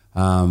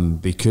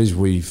because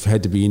we've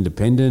had to be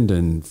independent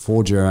and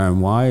forge our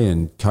own way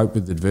and cope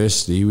with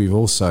adversity, we've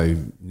also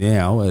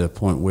now at a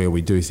point where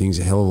we do things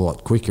a hell of a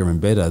lot quicker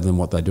and better than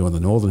what they do in the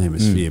Northern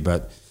Hemisphere.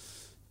 But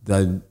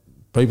the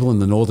people in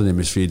the Northern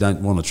Hemisphere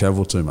don't want to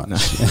travel too much. No.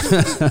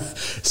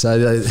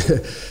 So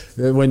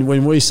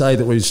when we say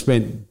that we've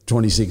spent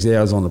 26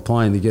 hours on the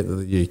plane to get to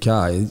the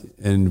UK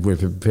and we're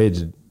prepared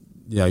to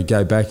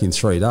go back in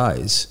 3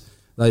 days,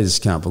 they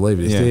just can't believe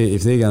it.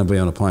 If they're going to be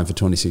on a plane for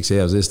 26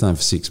 hours, they're staying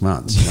for 6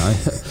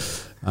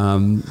 months.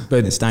 But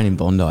they're staying in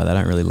Bondi. They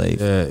don't really leave.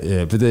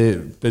 Yeah. But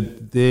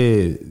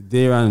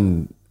they're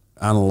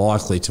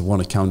unlikely to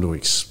want to come to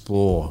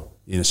explore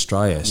in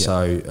Australia. Yep.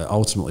 So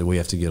ultimately, we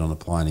have to get on a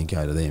plane and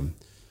go to them.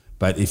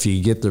 But if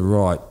you get the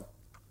right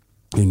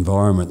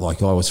environment,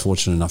 like I was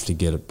fortunate enough to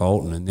get at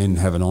Bolton, and then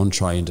have an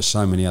entree into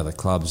so many other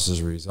clubs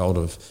as a result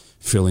of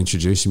Phil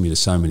introducing me to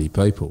so many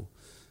people,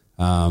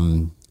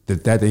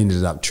 that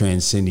ended up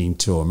transcending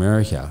to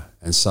America.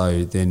 And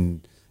so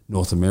then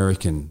North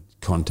American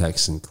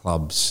contacts and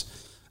clubs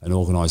and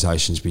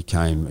organisations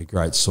became a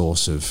great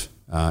source of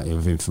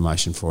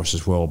information for us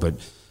as well. But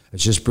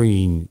it's just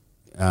bringing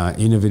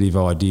innovative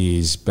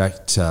ideas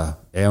back to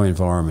our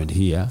environment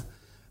here,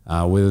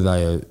 whether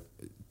they are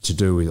to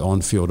do with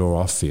on-field or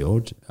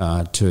off-field,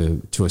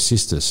 to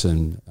assist us.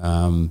 And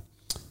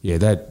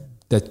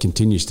that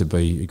continues to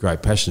be a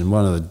great passion. And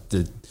one of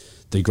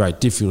the great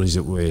difficulties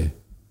that we're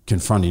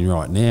confronting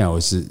right now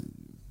is that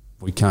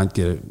we can't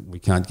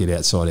get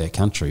outside our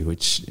country,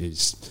 which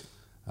is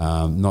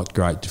not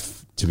great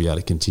to be able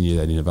to continue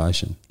that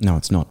innovation. No,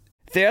 it's not.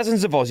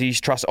 Thousands of Aussies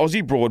trust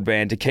Aussie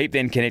Broadband to keep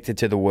them connected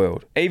to the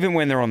world, even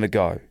when they're on the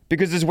go.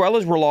 Because as well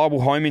as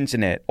reliable home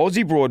internet,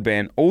 Aussie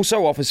Broadband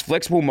also offers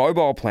flexible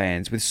mobile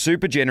plans with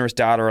super generous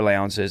data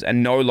allowances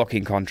and no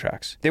lock-in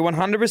contracts. Their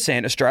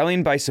 100%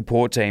 Australian-based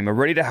support team are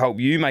ready to help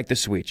you make the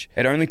switch.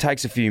 It only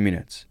takes a few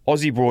minutes.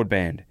 Aussie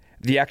Broadband,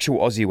 the actual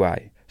Aussie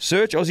way.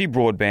 Search Aussie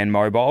Broadband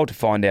Mobile to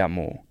find out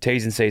more.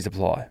 T's and C's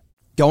apply.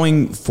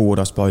 Going forward,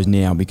 I suppose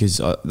now,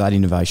 because that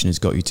innovation has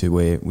got you to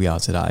where we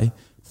are today,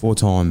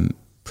 4-time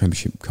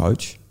premiership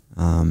coach,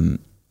 08,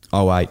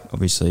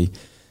 obviously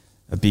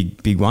a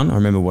big one. I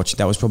remember watching,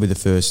 that was probably the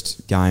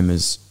first game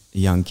as a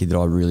young kid that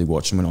I really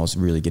watched when I was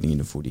really getting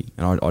into footy.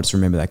 And I just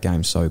remember that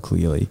game so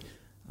clearly.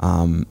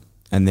 And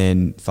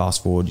then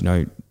fast forward,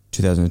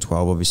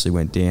 2012 obviously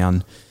went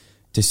down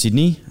to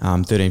Sydney,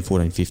 13,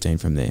 14, 15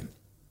 from there.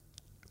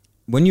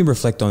 When you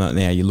reflect on that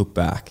now, you look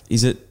back,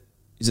 is it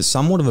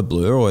somewhat of a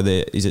blur, or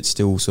is it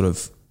still sort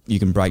of, you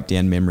can break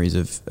down memories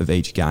of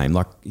each game?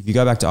 Like if you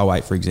go back to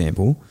 08, for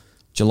example,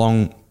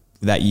 Geelong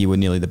that year were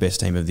nearly the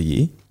best team of the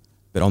year,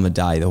 but on the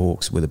day, the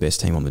Hawks were the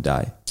best team on the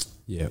day.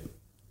 Yeah.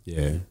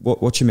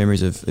 What's your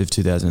memories of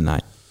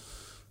 2008?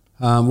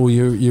 Well,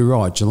 you're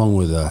right. Geelong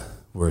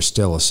were a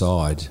stellar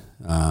side.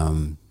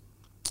 Bomber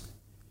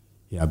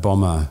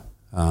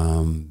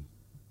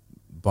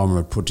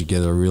had put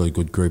together a really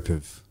good group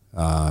of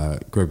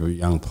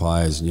young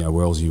players.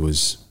 Wellesley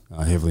was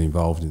heavily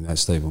involved in that.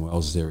 Stephen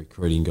Wells is their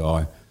recruiting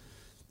guy.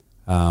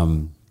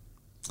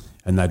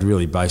 And they'd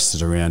really based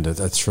it around a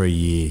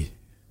 3-year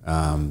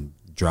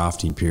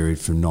drafting period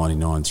from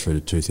 99 through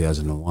to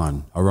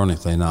 2001.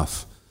 Ironically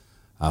enough,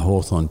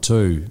 Hawthorn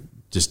too,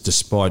 just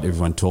despite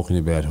everyone talking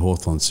about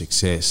Hawthorn's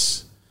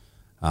success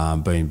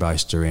being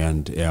based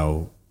around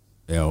our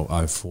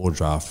 04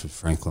 draft with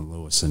Franklin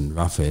Lewis and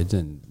Roughhead,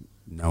 and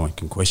no one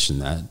can question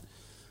that.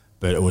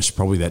 But it was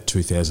probably that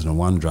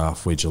 2001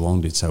 draft where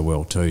Geelong did so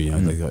well too.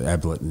 They got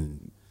Ablett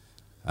and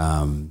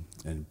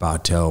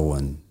Bartel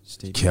and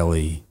Stevie.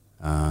 Kelly.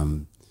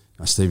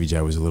 Stevie J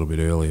was a little bit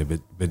earlier,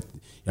 but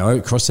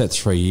across that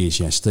 3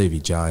 years, Stevie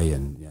J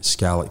and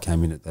Scarlett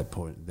came in at that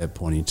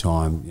point in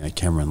time.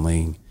 Cameron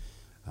Ling,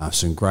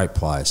 some great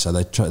players. So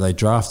they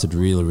drafted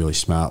really, really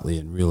smartly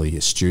and really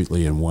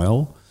astutely and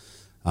well.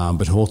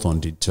 But Hawthorn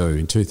did too.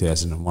 In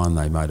 2001,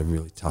 they made a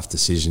really tough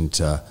decision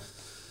to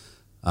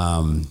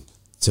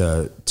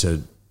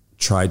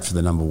trade for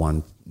the number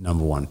one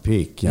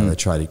pick. They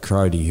traded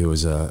Crody, who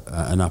was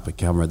an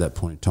up-and-comer at that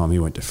point in time. He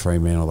went to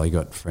Fremantle. They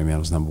got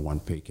Fremantle's number one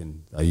pick,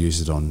 and they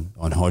used it on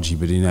Hodgie.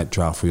 But in that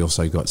draft, we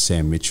also got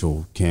Sam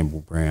Mitchell,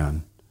 Campbell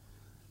Brown,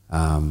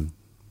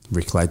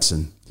 Rick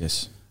Ladson.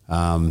 Yes.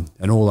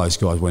 And all those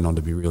guys went on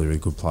to be really, really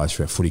good players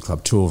for our footy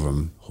club. 2 of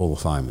them Hall of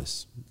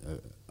Famers,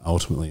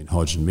 ultimately in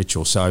Hodge and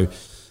Mitchell. So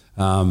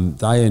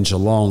they and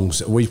Geelong,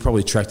 we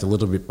probably tracked a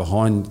little bit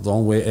behind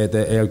Geelong,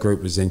 where our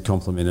group was then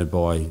complemented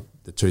by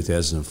the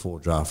 2004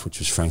 draft, which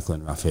was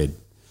Franklin, Roughhead,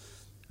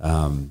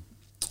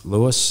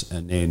 Lewis,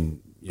 and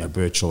then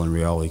Birchall and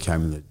Rioli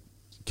came in the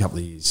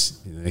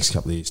next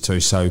couple of years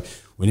too. So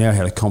we now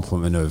had a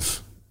complement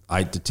of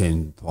 8 to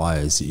 10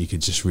 players that you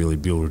could just really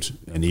build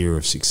an era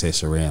of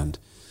success around.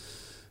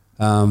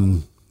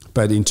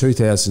 But in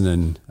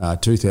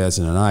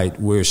 2008,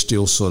 we're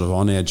still sort of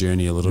on our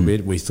journey a little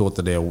bit. We thought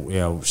that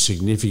our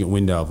significant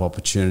window of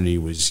opportunity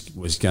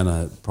was going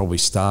to probably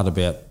start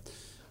about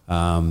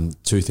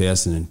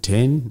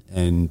 2010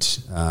 and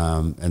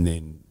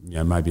then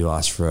maybe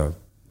last for a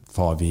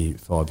five year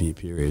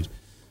period,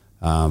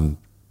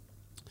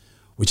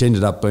 which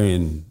ended up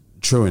being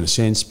true in a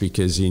sense,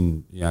 because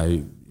in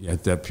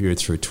that period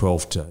through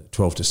 12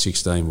 to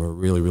 16 we were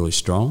really, really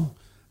strong,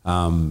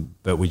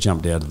 but we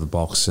jumped out of the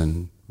box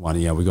and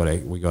we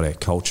got our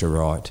culture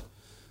right.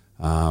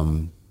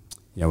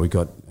 We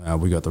got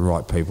the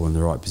right people in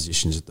the right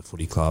positions at the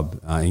footy club,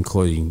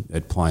 including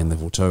at playing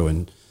level 2,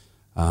 and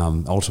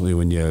ultimately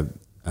when you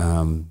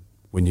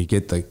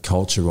get the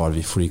culture right of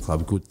your footy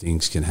club, good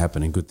things can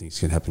happen, and good things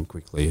can happen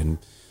quickly. And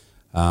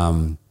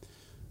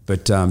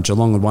but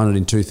Geelong had won it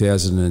in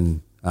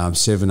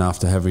 2007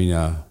 after having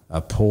a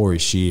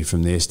poorish year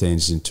from their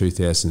standards in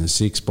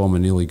 2006. Bomber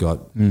nearly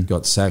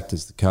got sacked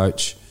as the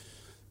coach.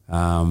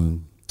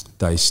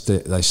 They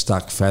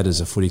stuck fat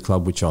as a footy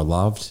club, which I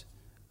loved.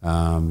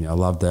 I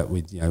loved that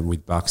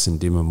with Bucks and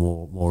Dimmer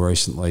more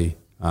recently.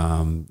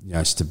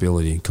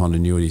 Stability and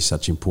continuity are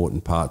such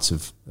important parts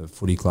of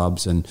footy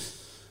clubs, and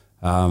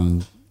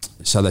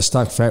so they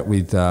stuck fat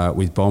with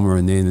Bomber,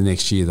 and then the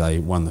next year they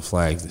won the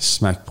flag. They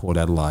smacked Port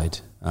Adelaide,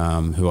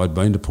 who I'd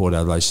been to Port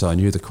Adelaide, so I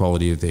knew the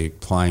quality of their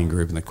playing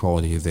group and the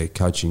quality of their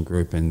coaching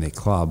group and their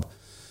club,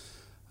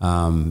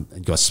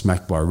 and got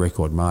smacked by a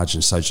record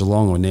margin. So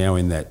Geelong are now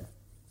in that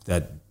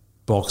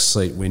box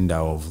seat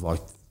window of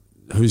like,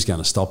 who's going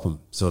to stop them,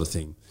 sort of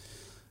thing.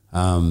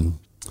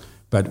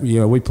 But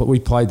we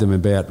played them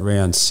about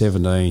round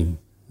 17 in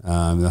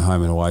the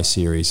home and away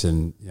series,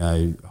 and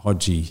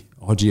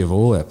Hodgie of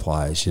all our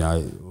players,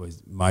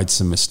 made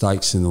some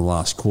mistakes in the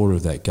last quarter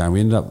of that game. We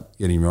ended up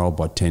getting rolled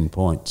by 10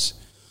 points.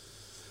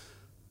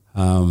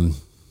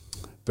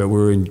 But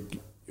we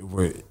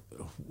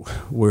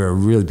we're a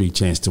really big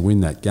chance to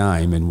win that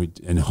game,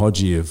 and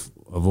Hodgie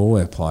of all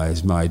our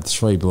players made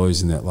 3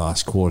 blues in that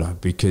last quarter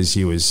because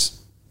he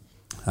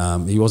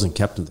wasn't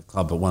captain of the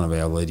club but one of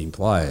our leading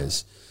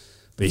players.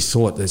 But he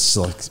thought it's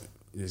a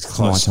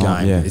close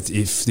game. Yeah.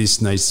 If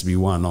this needs to be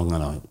won, I'm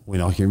going to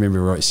win. I can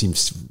remember him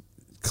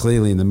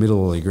clearly in the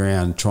middle of the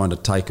ground trying to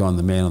take on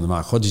the man on the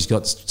mark. Hodgie's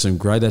got some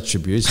great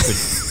attributes,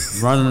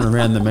 but running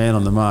around the man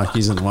on the mark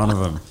isn't one of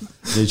them.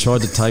 He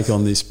tried to take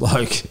on this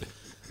bloke.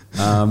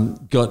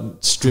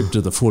 Got stripped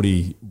of the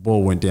footy,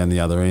 ball went down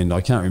the other end.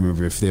 I can't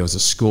remember if there was a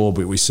score,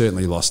 but we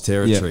certainly lost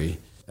territory. Yep.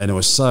 And it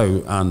was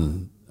so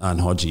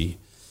un-Hodgie.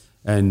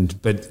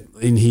 But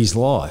in his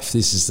life,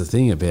 this is the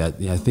thing about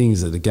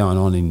things that are going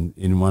on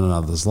in one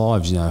another's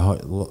lives.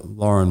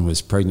 Lauren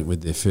was pregnant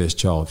with their first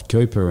child,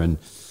 Cooper, and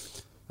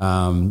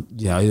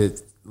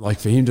like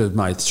for him to have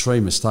made 3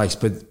 mistakes,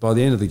 but by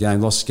the end of the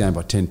game, lost the game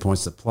by 10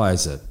 points. The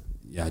players are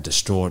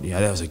distraught.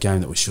 That was a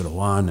game that we should have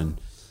won.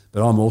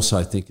 But I'm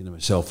also thinking to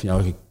myself,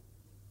 I could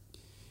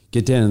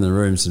get down in the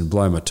rooms and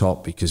blow my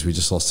top because we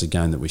just lost a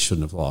game that we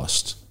shouldn't have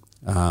lost.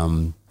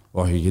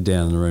 Or I could get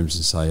down in the rooms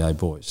and say, hey,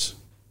 boys,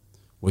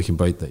 we can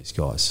beat these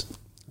guys.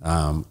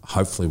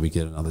 Hopefully we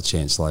get another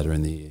chance later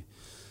in the year.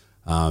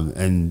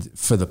 And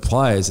for the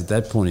players at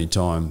that point in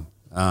time,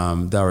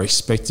 they were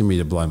expecting me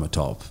to blow my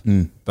top.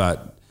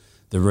 But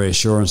the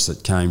reassurance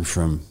that came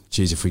from,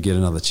 geez, if we get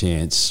another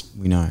chance,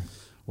 we know.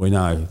 We're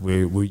not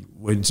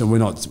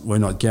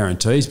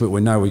guarantees, but we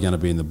know we're going to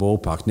be in the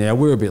ballpark. Now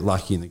we're a bit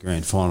lucky in the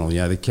grand final.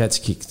 The Cats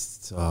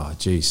kicked,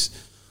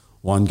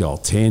 1 goal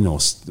 10 or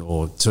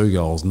 2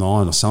 goals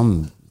 9 or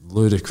some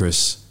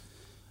ludicrous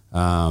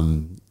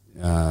scoring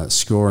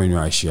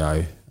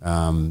ratio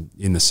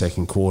in the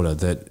second quarter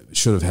that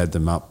should have had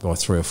them up by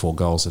 3 or 4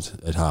 goals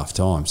at half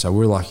time. So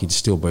we're lucky to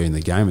still be in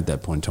the game at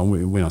that point in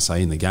time. When I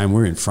say in the game,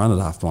 we're in front at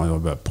half time by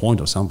about a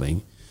point or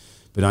something,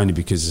 but only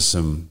because of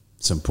some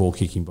poor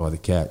kicking by the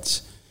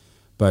Cats.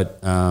 But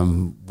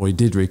we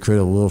did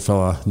recruit a little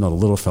fella, not a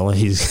little fella,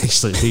 he's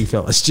actually a big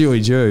fella,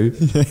 Stewie Jew,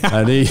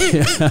 and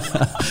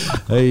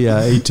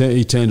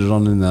he turned it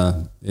on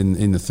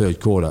in the third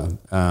quarter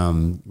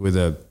with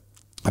a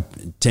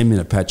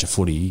 10-minute patch of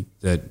footy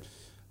that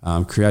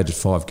created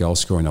 5 goal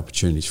scoring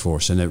opportunities for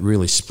us, and it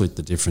really split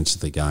the difference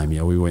of the game.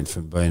 We went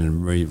from being a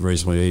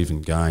reasonably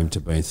even game to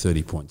being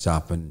 30 points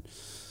up, and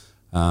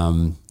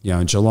and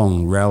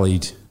Geelong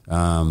rallied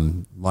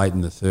late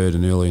in the third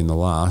and early in the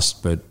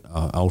last, but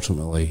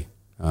ultimately,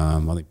 I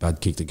think Bud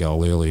kicked a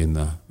goal early in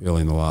the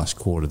last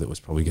quarter that was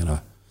probably going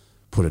to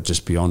put it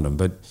just beyond them.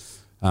 But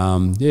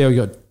we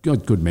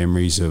got good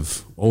memories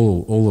of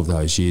all of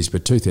those years.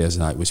 But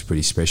 2008 was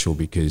pretty special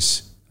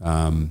because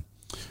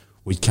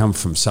we'd come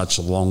from such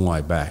a long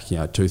way back.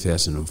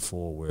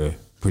 2004 we're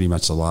pretty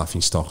much the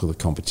laughing stock of the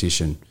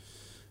competition.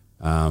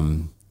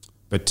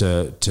 But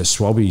to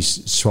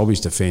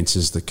Swabby's defence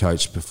as the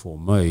coach before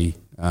me,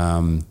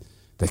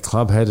 the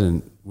club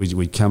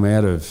we'd come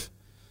out of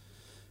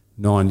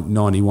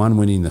 91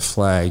 winning the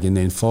flag, and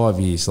then 5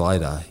 years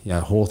later,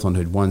 Hawthorn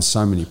had won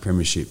so many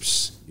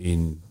premierships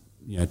in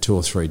 2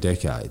 or 3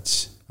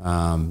 decades.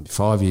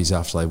 5 years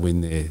after they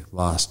win their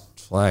last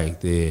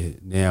flag, they're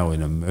now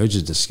in a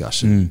merger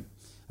discussion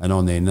and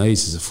on their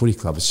knees as a footy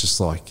club. It's just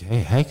like, hey,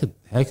 how could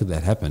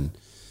that happen?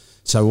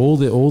 So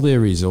all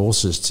their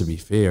resources, to be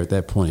fair, at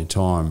that point in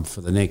time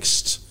for the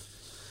next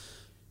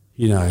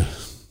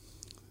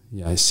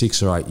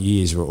 6 or 8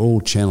 years were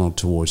all channeled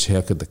towards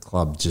how could the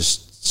club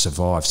just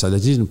survive. So they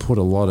didn't put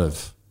a lot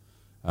of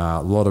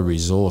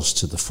resource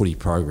to the footy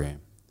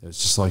program. It was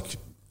just like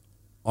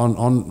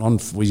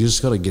we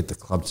just got to get the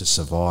club to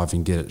survive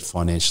and get it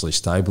financially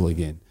stable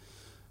again.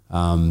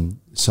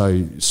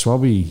 So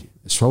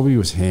Swabby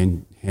was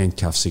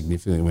handcuffed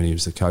significantly when he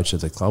was the coach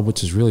of the club,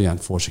 which is really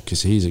unfortunate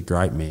because he's a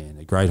great man,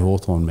 a great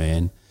Hawthorn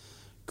man,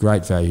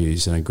 great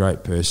values and a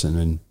great person.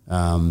 And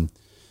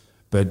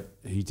but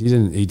he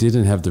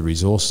didn't have the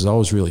resources. I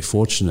was really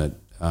fortunate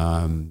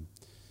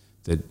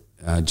that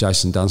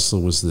Jason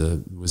Dunstall was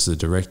the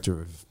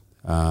director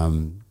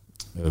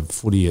of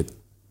footy at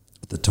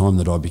the time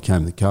that I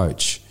became the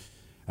coach,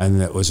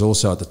 and that was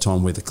also at the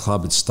time where the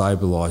club had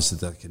stabilised that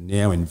they could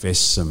now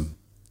invest some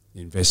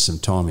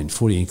time in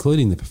footy,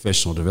 including the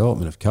professional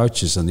development of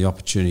coaches and the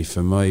opportunity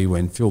for me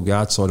when Phil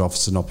Gartside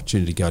offers an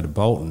opportunity to go to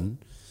Bolton,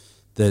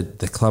 that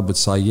the club would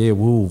say, yeah,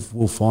 we'll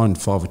find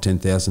 $5,000 or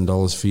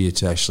 $10,000 for you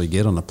to actually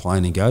get on a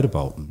plane and go to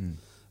Bolton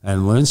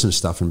and learn some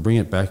stuff and bring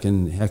it back.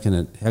 And how can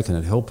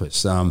it help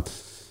us?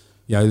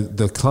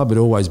 The club had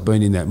always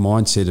been in that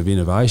mindset of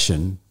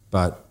innovation,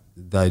 but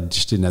they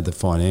just didn't have the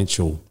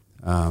financial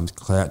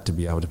clout to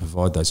be able to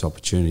provide those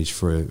opportunities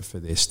for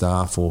their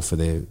staff or for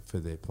their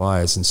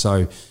players. And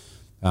so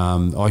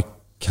I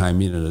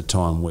came in at a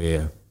time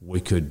where we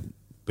could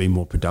be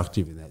more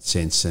productive in that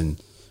sense,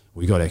 and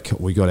we got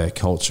our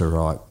culture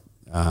right,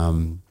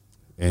 and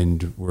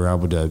we're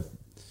able to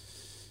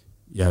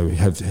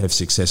have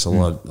success a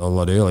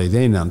lot earlier.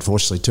 Then,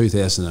 unfortunately,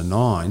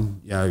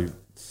 2009,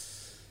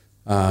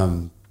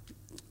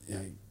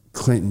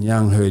 Clinton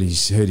Young hurt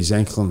his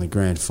ankle in the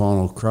grand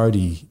final.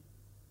 Crody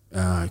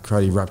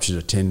Cruddy ruptured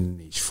a tendon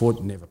in his foot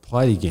and never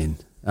played again.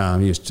 I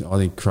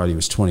think Cruddy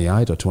was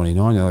 28 or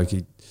 29.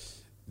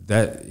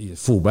 He's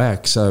full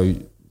back. So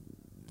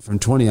from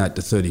 28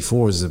 to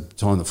 34 is the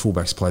time the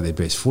fullbacks play their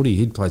best footy.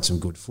 He'd played some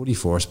good footy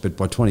for us, but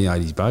by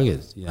 28 he's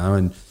buggered,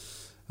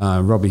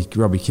 And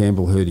Robbie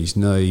Campbell hurt his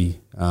knee.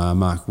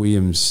 Mark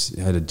Williams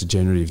had a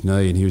degenerative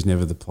knee, and he was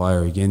never the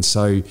player again.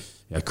 So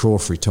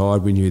Croft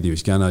retired. We knew that he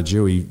was going to.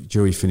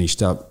 Dewey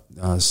finished up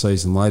a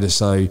season later.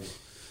 So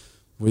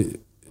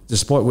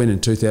despite winning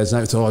in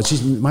 2008, we thought,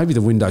 geez, maybe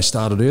the window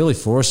started early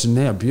for us, and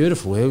now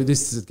beautiful.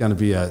 This is going to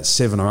be a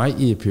 7 or 8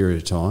 year period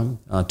of time.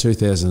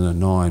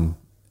 2009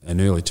 and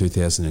early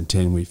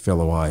 2010, we fell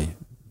away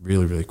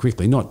really, really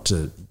quickly. Not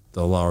to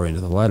the lower end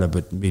of the ladder,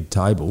 but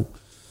mid-table.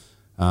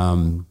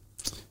 And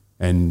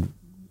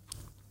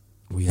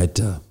we had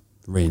to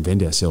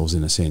reinvent ourselves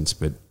in a sense.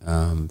 But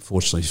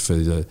fortunately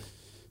for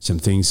some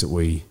things that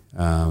we,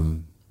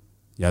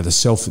 the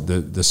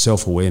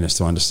self-awareness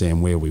to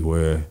understand where we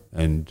were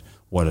and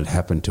what had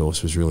happened to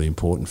us was really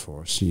important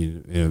for us.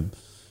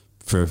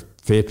 For a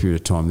fair period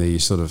of time there, you're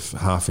sort of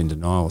half in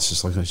denial. It's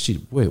just like, oh,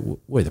 shit,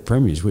 we're the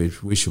premiers.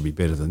 We should be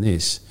better than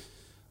this.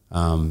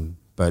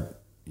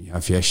 But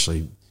if you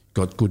actually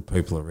got good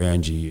people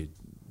around you,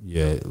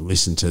 you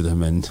listen to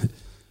them, and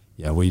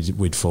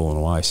we'd fallen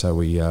away. So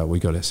we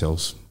got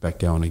ourselves back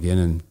going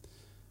again,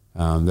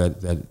 and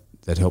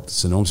that helped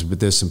us enormously. But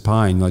there's some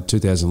pain. Like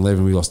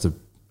 2011, we lost a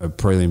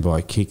prelim by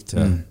a kick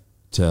to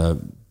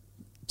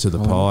the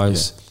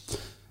Pies,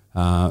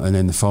 and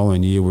then the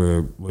following year,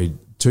 we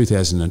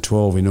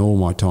 2012, in all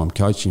my time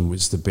coaching,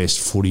 was the best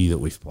footy that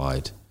we've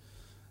played.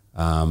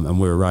 And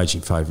we were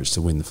raging favourites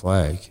to win the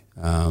flag.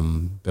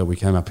 But we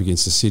came up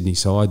against the Sydney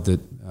side that,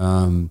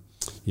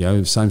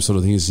 same sort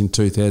of thing as in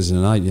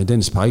 2008.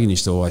 Dennis Pagan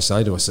used to always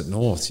say to us at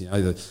North,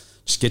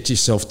 just get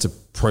yourself to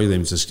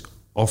prelims as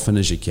often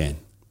as you can.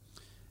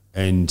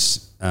 And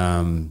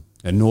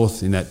at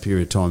North, in that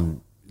period of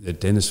time that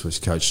Dennis was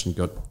coaching,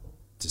 got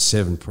to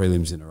 7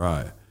 prelims in a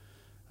row.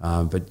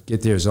 But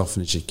get there as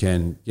often as you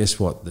can. Guess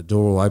what? The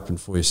door will open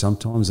for you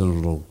sometimes, and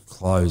it'll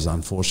close,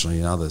 unfortunately,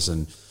 in others.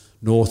 And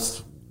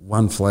North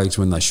won flags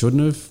when they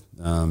shouldn't have.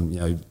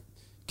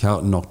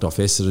 Carlton knocked off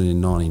Essendon in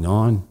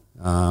 99.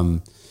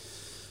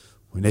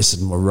 When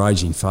Essendon were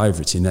raging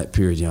favourites in that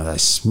period,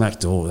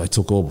 they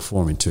took all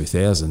before them in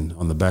 2000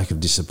 on the back of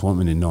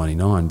disappointment in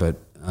 99. But,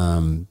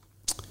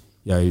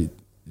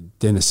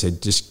 Dennis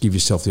said, just give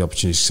yourself the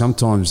opportunity.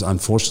 Sometimes,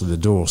 unfortunately,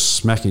 the door will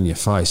smack in your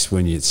face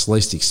when it's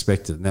least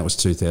expected, and that was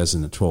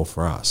 2012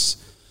 for us.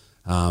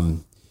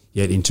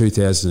 Yet in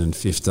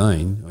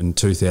 2015 and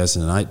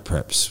 2008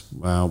 perhaps,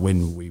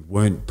 when we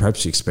weren't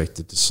perhaps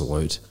expected to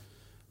salute,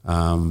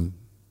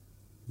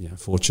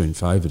 fortune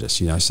favoured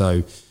us,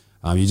 So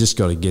you just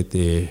got to get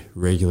there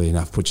regularly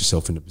enough, put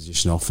yourself in a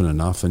position often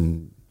enough,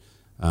 and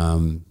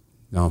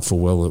knowing full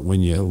well that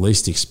when you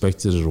least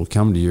expect it, it'll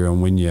come to you,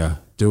 and when you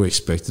do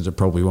expect it, it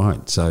probably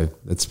won't. So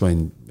that's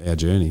been our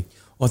journey.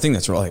 Well, I think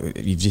that's right.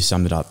 You've just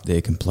summed it up there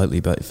completely.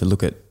 But if you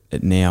look at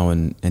it now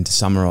and to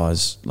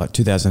summarise, like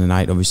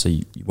 2008,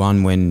 obviously you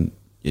won when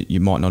you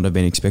might not have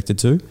been expected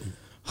to.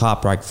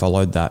 Heartbreak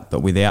followed that.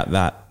 But without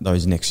that,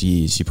 those next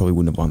years, you probably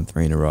wouldn't have won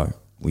 3 in a row.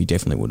 Well, you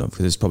definitely wouldn't have,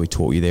 because it's probably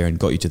taught you there and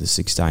got you to the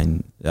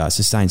sustained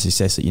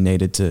success that you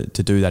needed to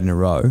do that in a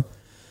row.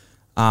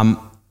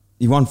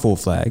 You won 4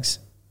 flags,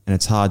 and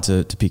it's hard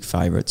to pick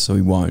favourites, so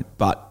we won't.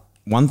 But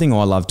one thing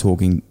I love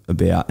talking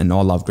about, and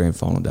I love grand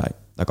final day.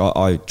 Like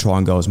I try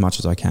and go as much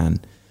as I can.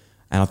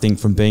 And I think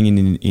from being in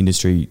the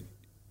industry,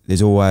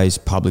 there's always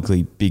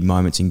publicly big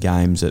moments in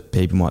games that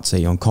people might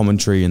see on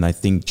commentary and they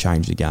think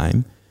change the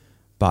game.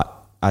 But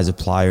as a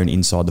player and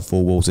inside the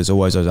 4 walls, there's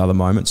always those other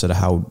moments that are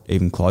held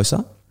even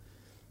closer.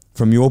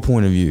 From your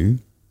point of view,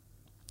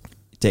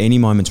 do any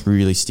moments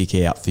really stick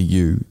out for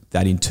you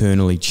that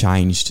internally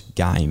changed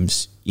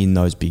games in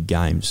those big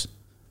games?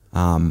 It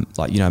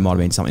might have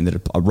been something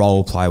that a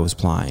role player was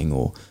playing,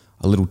 or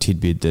a little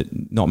tidbit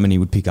that not many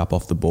would pick up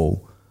off the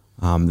ball,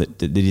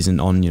 that isn't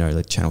on,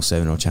 like Channel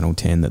 7 or Channel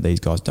 10 that these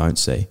guys don't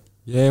see.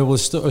 Yeah, well,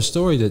 a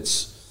story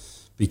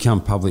that's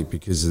become public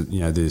because,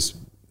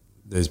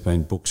 there's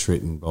been books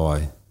written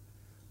by,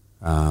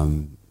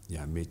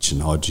 Mitch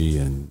and Hodgie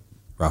and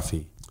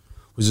Ruffy.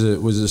 Was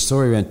a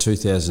story around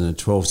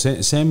 2012.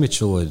 Sam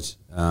Mitchell had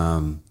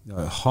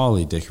a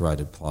highly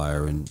decorated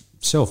player and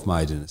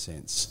self-made in a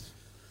sense.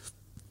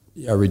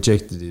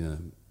 Rejected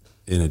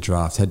in a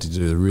draft, had to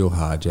do the real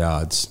hard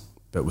yards,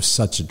 but was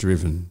such a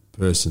driven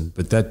person.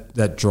 But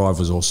that drive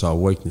was also a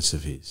weakness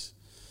of his,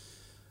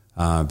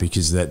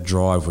 because that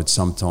drive would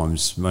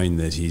sometimes mean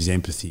that his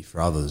empathy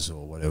for others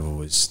or whatever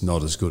was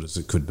not as good as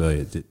it could be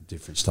at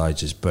different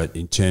stages. But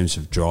in terms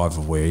of drive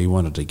of where he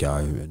wanted to go,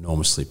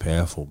 enormously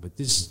powerful. But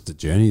this is the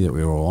journey that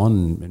we were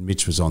on, and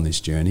Mitch was on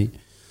this journey.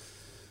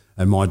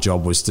 And my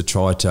job was to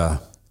try to,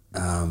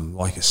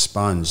 like a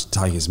sponge,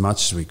 take as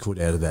much as we could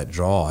out of that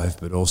drive,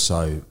 but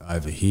also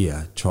over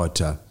here try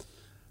to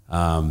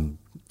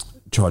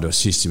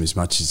assist him as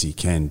much as he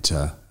can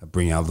to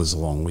bring others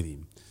along with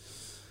him.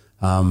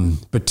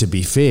 But to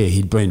be fair,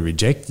 he'd been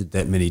rejected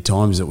that many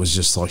times. It was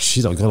just like,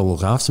 shit, I've got to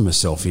look after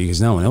myself here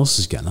because no one else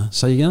is gonna.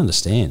 So you can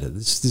understand it.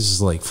 This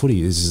is like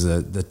footy. This is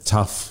the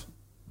tough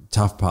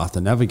path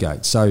to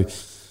navigate. So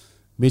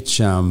Mitch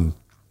in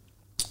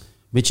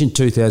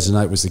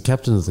 2008 was the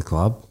captain of the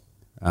club,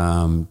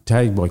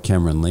 tagged by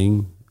Cameron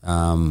Ling,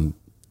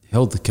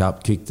 held the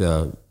cup, kicked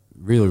a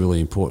really, really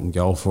important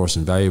goal for us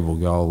and valuable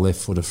goal, left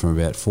footer from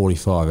about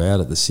 45 out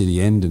at the city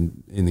end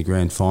and in the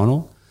grand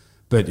final.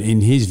 But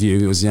in his view,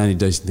 it was the only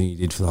decent thing he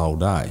did for the whole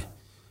day.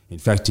 In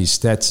fact, his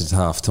stats at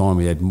half-time,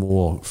 he had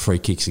more free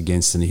kicks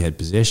against than he had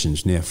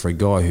possessions. Now, for a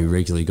guy who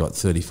regularly got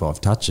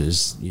 35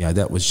 touches,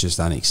 that was just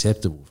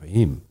unacceptable for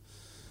him.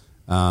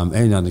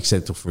 And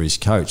unacceptable for his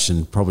coach,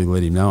 and probably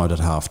let him know it at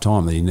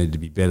half-time that he needed to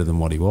be better than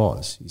what he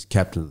was. He's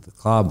captain of the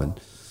club.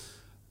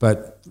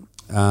 But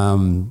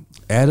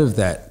out of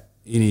that,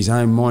 in his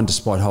own mind,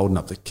 despite holding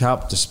up the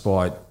cup,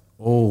 despite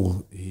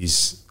all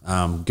his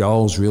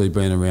goals really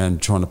being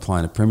around trying to play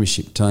in a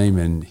premiership team,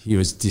 and he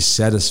was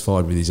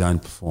dissatisfied with his own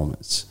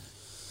performance.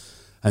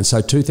 And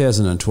so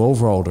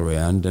 2012 rolled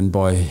around, and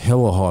by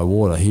hell or high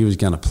water, he was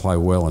going to play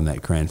well in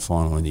that grand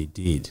final, and he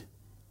did.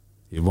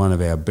 He was one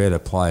of our better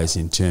players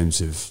in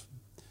terms of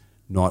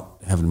not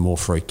having more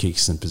free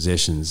kicks than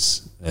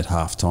possessions at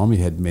half-time.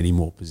 He had many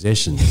more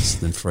possessions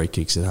than free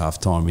kicks at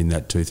half-time in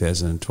that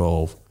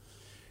 2012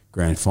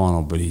 grand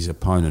final, but his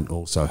opponent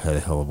also had a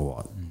hell of a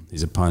lot.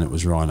 His opponent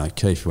was Ryan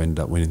O'Keefe, who ended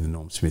up winning the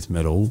Norm Smith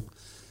medal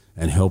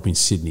and helping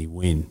Sydney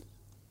win.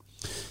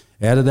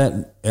 Out of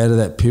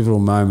that pivotal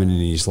moment in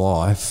his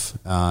life,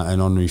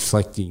 and on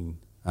reflecting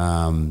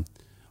on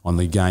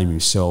the game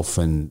himself,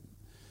 and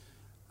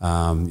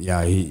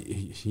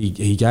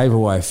he gave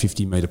away a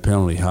 50-metre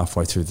penalty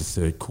halfway through the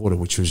third quarter,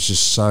 which was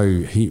just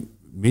so.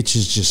 Mitch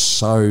is just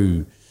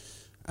so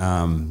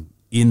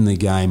in the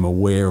game,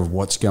 aware of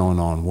what's going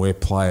on, where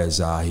players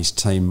are, his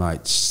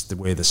teammates,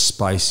 where the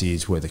space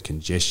is, where the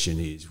congestion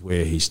is,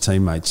 where his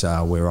teammates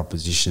are, where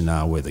opposition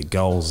are, where the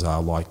goals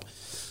are, like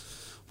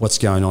what's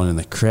going on in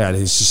the crowd.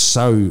 He's just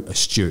so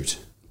astute,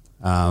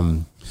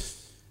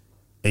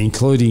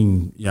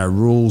 including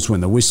rules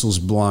when the whistle's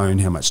blown,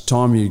 how much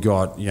time you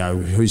got,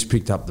 who's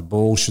picked up the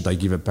ball, should they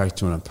give it back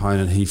to an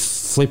opponent. He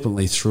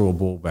flippantly threw a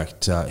ball back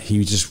to.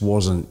 He just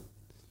wasn't.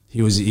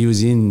 He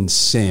was in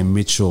Sam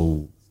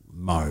Mitchell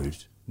mode,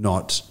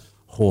 not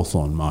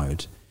Hawthorn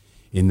mode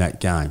in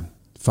that game,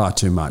 far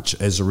too much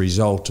as a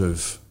result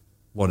of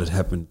what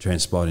had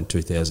transpired in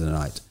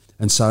 2008.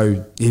 And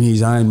so in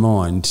his own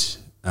mind,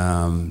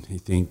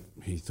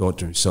 he thought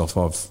to himself,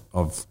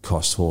 I've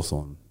cost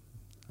Hawthorn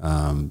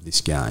this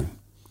game.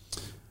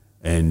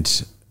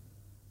 And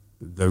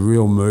the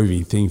real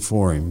moving thing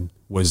for him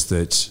was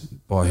that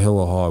by hell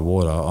or high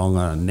water, I'm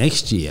going to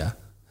next year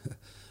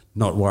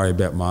not worry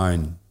about my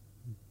own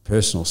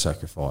personal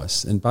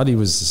sacrifice. And Buddy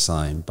was the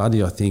same.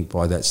 Buddy, I think,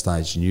 by that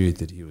stage knew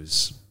that he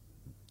was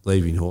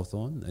leaving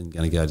Hawthorn and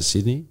going to go to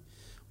Sydney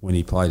when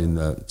he played in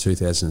the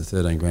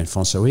 2013 grand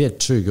final. So we had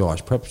two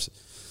guys, perhaps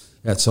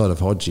outside of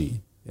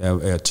Hodgie,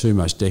 our two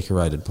most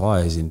decorated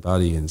players in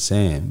Buddy and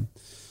Sam,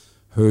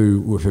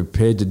 who were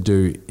prepared to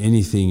do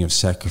anything of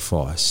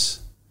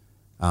sacrifice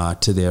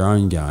to their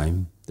own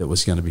game that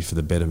was going to be for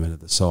the betterment of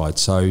the side.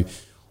 So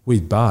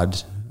with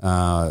Bud,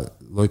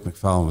 Luke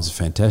McFarlane was a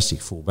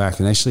fantastic fullback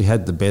and actually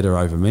had the better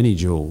over many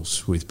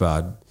duels with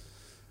Bud.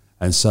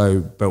 And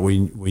so, but we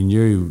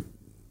knew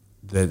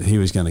that he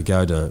was going to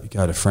go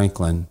to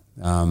Franklin.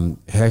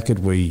 How could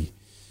we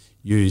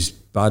use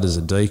Bud as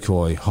a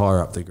decoy higher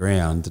up the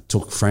ground that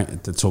took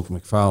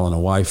McFarlane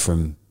away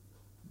from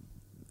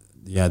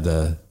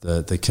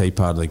the key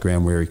part of the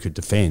ground where he could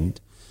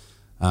defend,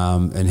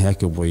 and how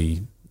could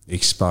we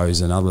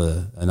expose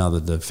another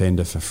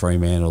defender for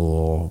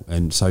Fremantle?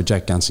 And so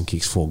Jack Gunson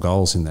kicks 4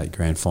 goals in that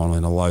grand final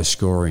in a low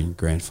scoring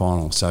grand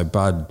final. So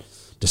Bud,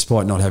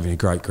 despite not having a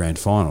great grand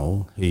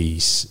final,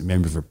 he's a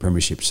member of a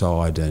premiership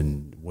side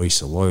and we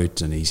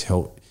salute, and he's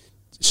helped.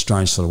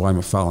 Strange sort of way,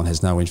 McFarlane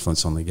has no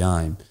influence on the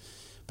game.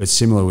 But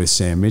similar with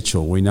Sam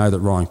Mitchell, we know that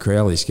Ryan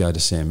Crowley's go to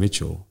Sam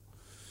Mitchell.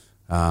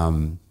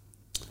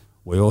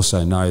 We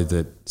also know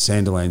that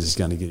Sandilands is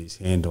going to get his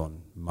hand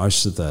on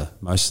most of the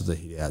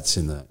hit outs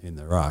in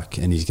the ruck,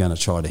 and he's going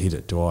to try to hit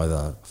it to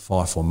either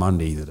Fife or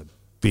Mundy, that are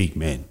big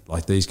men.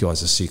 Like, these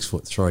guys are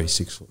 6'3",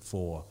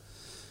 6'4",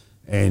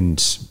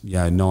 and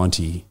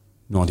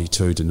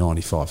 92 to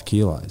 95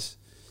 kilos.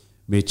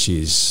 Mitch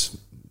is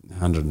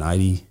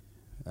 180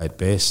 at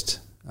best,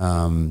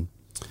 and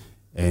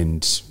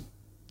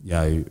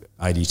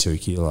 82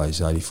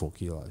 kilos, 84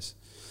 kilos.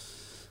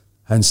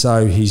 And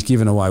so he's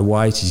given away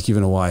weight, he's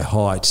given away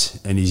height,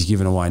 and he's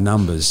given away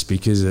numbers,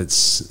 because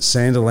it's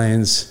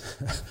Sandilands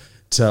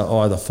to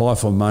either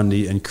Fife or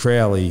Mundy, and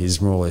Crowley is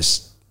more or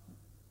less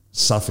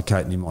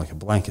suffocating him like a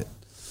blanket.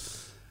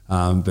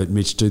 But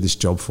Mitch, do this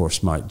job for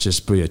us, mate.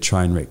 Just be a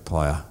train wreck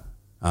player,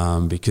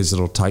 because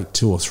it'll take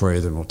 2 or 3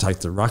 of them. It'll take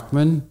the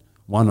ruckman,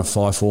 one of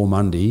Fife or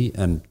Mundy,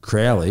 and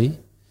Crowley.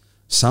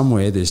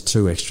 Somewhere there's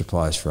 2 extra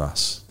players for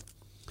us.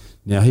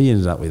 Now, he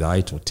ended up with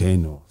 8 or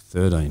 10 or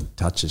 13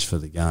 touches for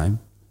the game.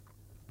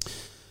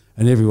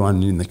 And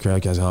everyone in the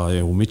crowd goes, oh,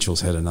 yeah, well,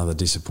 Mitchell's had another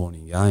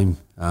disappointing game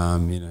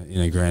in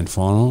a grand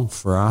final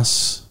for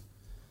us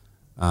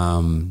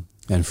and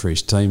for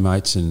his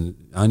teammates, and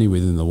only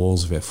within the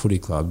walls of our footy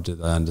club do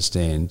they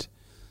understand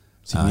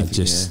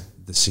the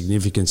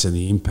significance and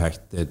the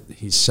impact that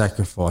his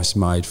sacrifice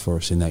made for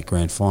us in that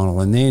grand final.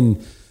 And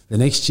then the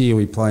next year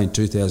we play in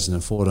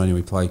 2014 and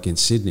we play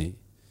against Sydney.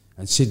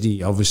 And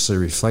Sydney obviously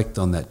reflect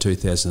on that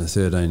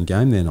 2013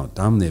 game. They're not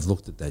dumb. They've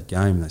looked at that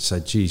game and they say,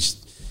 geez,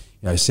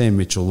 Sam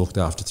Mitchell looked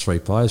after 3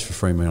 players for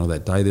Fremantle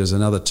that day. There was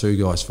another 2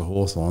 guys for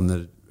Hawthorn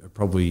that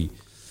probably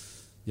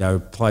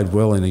played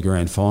well in the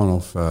grand final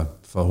for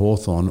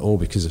Hawthorn, all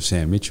because of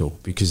Sam Mitchell,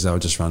 because they were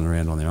just running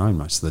around on their own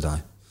most of the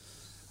day.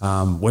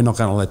 We're not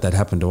going to let that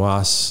happen to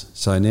us.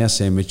 So now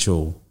Sam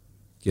Mitchell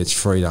gets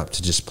freed up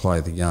to just play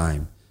the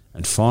game.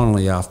 And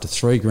finally, after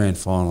 3 grand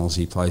finals,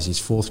 he plays his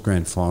 4th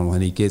grand final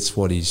and he gets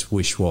what his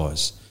wish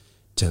was,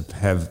 to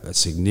have a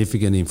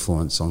significant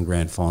influence on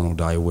grand final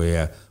day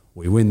where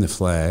we win the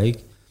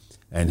flag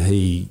and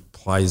he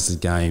plays the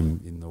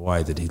game in the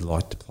way that he'd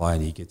like to play,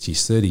 and he gets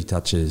his 30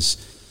 touches.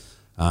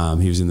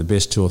 He was in the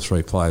best 2 or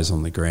 3 players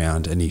on the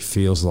ground, and he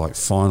feels like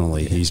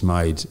finally he's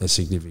made a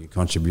significant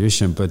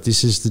contribution. But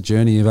this is the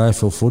journey of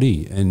AFL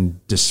footy,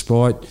 and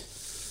despite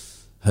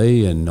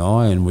he and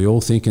I and we all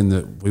thinking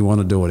that we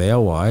want to do it our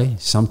way,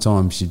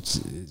 sometimes you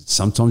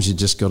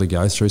just got to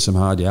go through some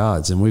hard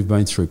yards, and we've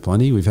been through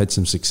plenty. We've had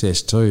some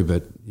success too,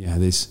 but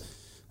there's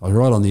like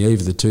right on the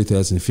eve of the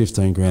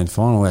 2015 grand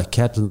final, our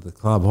captain of the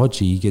club,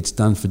 Hodgie, gets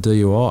done for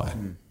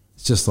DUI.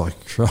 It's just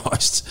like,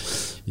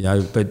 Christ,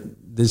 but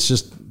there's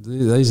just,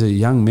 these are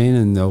young men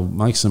and they'll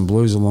make some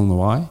blues along the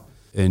way.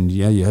 And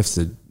you have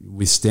to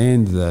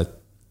withstand the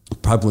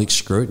public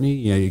scrutiny.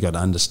 You got to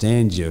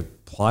understand your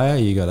player,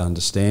 you got to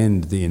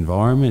understand the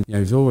environment.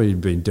 You've already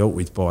been dealt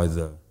with by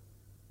the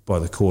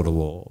court of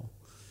law.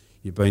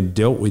 You've been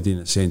dealt with in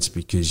a sense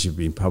because you've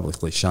been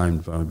publicly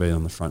shamed by being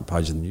on the front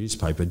page of the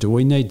newspaper. Do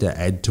we need to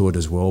add to it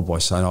as well by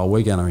saying,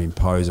 we're going to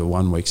impose a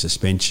 1-week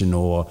suspension?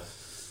 Or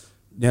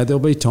now there'll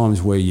be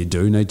times where you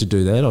do need to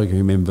do that. I can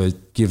remember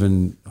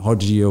giving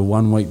Hodgie a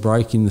 1-week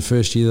break in the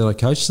first year that I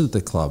coached at the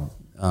club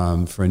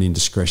for an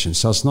indiscretion.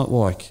 So it's not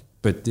like,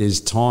 but there's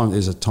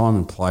a time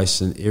and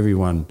place, and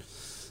everyone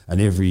and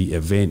every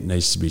event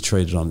needs to be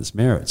treated on its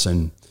merits.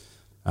 And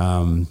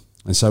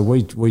so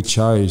we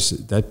chose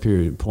at that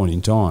point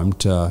in time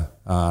to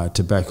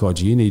back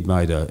Hodgie in. He'd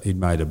made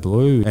a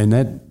blue, and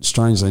that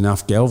strangely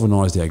enough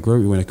galvanised our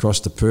group. We went across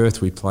to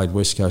Perth. We played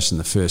West Coast in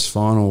the first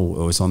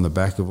final. It was on the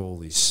back of all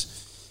this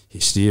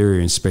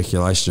hysteria and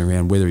speculation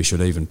around whether he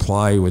should even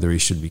play, whether he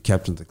should be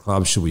captain of the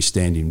club, should we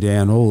stand him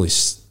down, all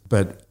this.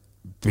 But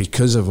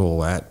because of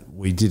all that,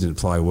 we didn't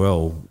play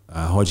well.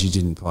 Hodgie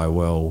didn't play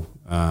well,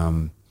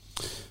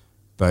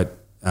 but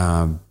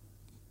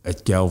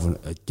it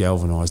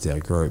galvanised our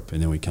group,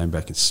 and then we came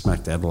back and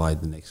smacked Adelaide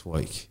the next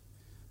week,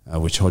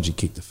 which Hodgie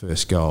kicked the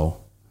first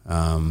goal.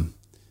 Then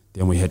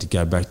we had to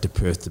go back to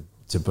Perth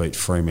to beat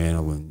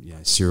Fremantle,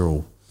 and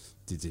Cyril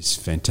did this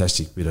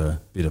fantastic bit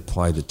of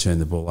play to turn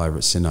the ball over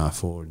at centre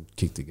forward and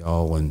kick the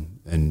goal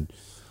and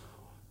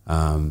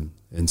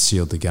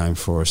sealed the game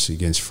for us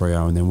against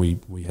Freo. And then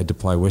we had to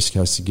play West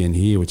Coast again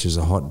here, which is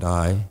a hot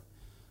day,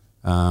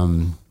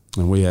 and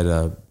we had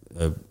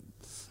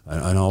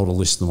an older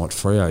list than what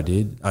Freo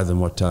did, other than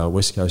what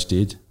West Coast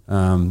did,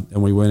 and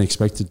we weren't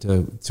expected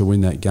to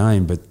win that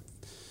game. But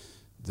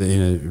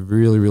in a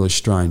really, really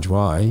strange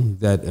way,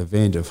 that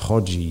event of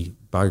Hodgie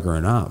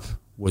buggering up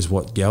was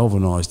what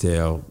galvanised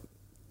our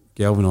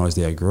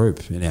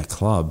group and our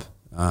club,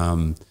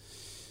 and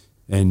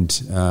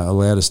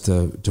allowed us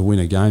to win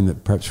a game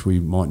that perhaps we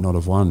might not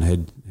have won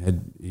had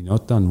he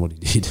not done what he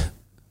did.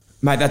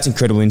 Mate, that's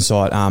incredible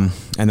insight, and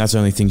that's the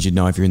only things you'd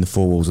know if you're in the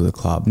 4 walls of the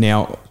club.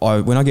 Now,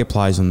 when I get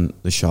players on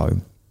the show,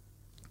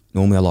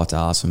 normally I like to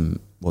ask them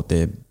what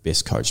their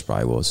best coach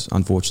spray was.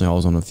 Unfortunately, I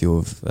was on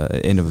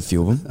end of a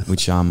few of them,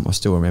 which I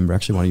still remember.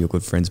 Actually, one of your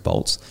good friends,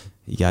 Bolts,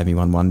 he gave me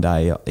one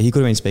day. He could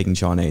have been speaking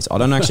Chinese. I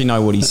don't actually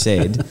know what he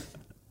said,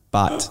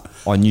 but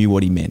I knew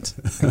what he meant.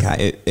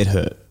 Okay, it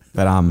hurt.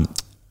 But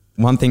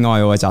one thing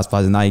I always ask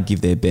players, and they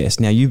give their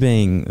best. Now, you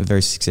being a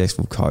very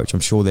successful coach,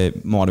 I'm sure there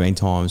might have been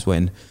times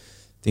when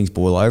things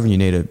boil over and you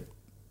need to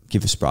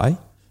give a spray.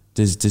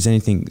 Does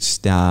anything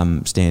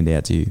stand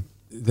out to you?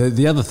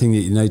 The other thing that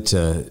you need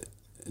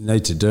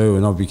to do,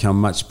 and I've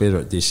become much better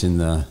at this in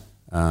the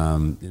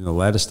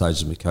latter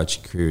stages of my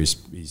coaching career,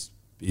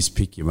 is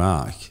pick your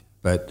mark.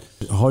 But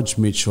Hodge,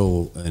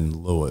 Mitchell,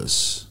 and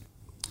Lewis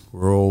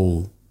were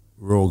all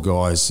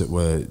guys that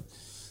were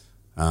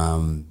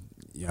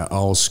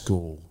old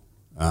school,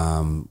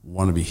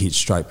 want to be hit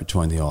straight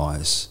between the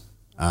eyes.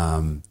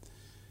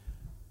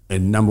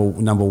 And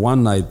number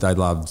one, they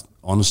loved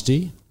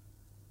honesty.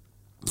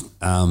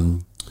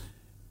 They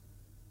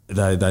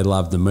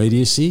loved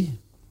immediacy,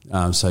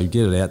 so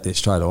get it out there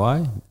straight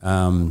away.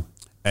 And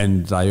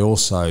they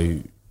also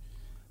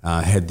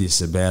had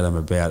this about them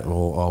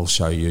well, I'll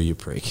show you, you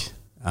prick.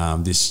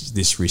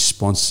 This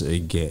response that you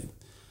get,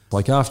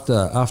 like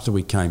after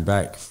we came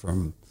back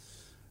from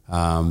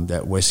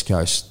that West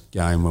Coast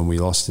game when we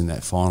lost in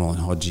that final and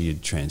Hodgie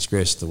had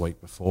transgressed the week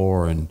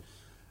before, and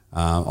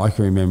I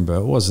can remember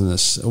it wasn't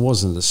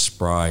a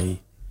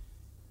spray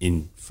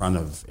in front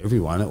of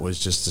everyone. It was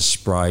just a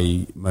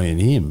spray, me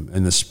and him,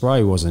 and the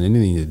spray wasn't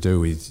anything to do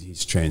with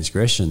his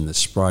transgression. The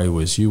spray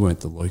was, you weren't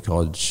the Luke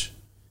Hodge.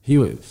 He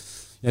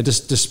was,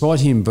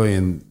 despite him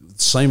being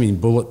seeming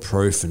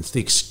bulletproof and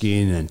thick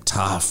skin and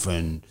tough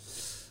and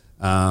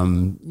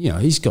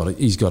he's got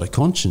a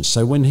conscience.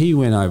 So when he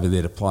went over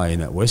there to play in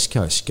that West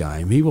Coast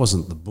game, he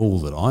wasn't the bull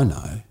that I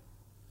know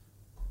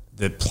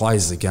that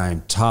plays the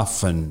game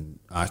tough and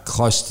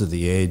close to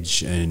the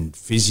edge and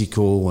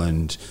physical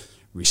and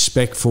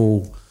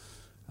respectful,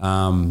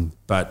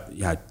 but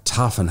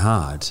tough and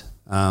hard.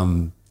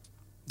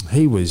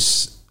 He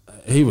was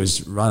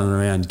running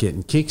around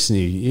getting kicks, and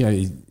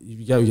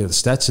you go get the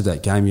stats of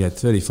that game. He had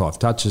 35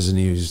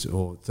 touches,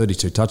 or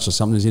 32 touches or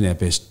something. He was in our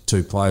best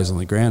two players on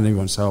the ground. And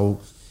everyone said,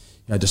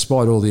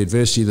 despite all the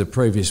adversity of the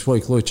previous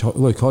week,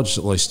 Luke Hodge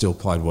at least still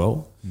played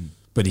well,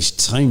 but his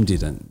team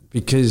didn't,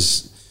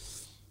 because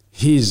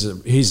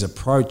his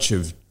approach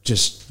of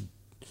just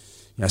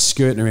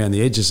skirting around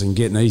the edges and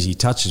getting easy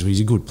touches.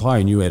 He's a good player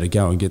and knew how to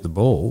go and get the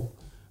ball.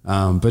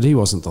 But he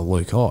wasn't the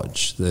Luke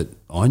Hodge that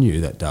I knew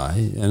that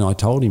day. And I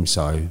told him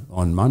so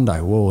on Monday.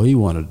 Well, he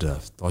wanted to,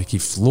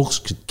 if looks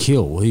could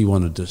kill, he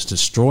wanted to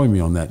destroy me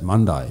on that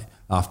Monday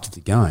after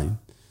the game.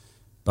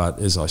 But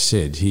as I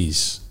said,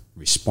 his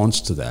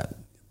response to that,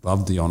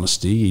 loved the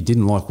honesty. He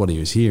didn't like what he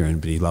was hearing,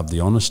 but he loved the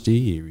honesty.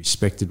 He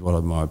respected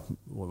what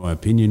my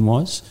opinion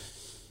was.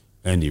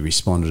 And he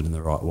responded in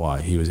the right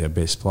way. He was our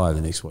best player the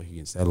next week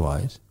against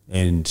Adelaide.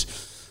 And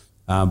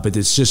but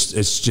it's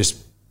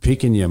just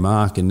picking your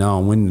mark and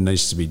knowing when it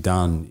needs to be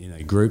done in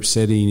a group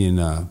setting, in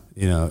a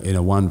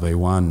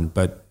 1v1.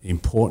 But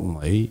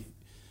importantly,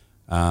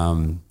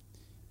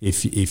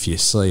 if you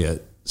see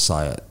it,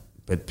 say it.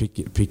 But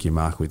pick your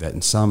mark with that.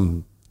 And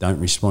some don't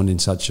respond in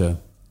such a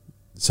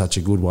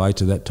good way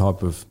to that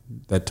type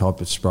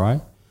of spray.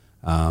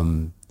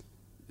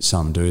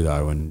 Some do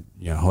though, and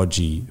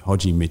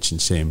Hodgie, Mitch,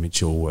 and Sam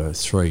Mitchell were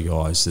three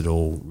guys that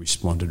all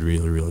responded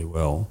really, really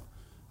well.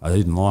 I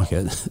didn't like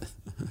it,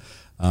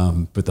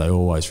 but they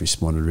always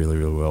responded really,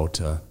 really well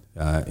to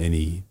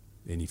any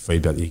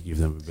feedback that you give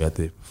them about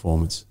their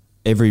performance.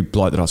 Every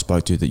bloke that I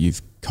spoke to that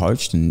you've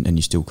coached and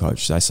you still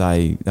coach, they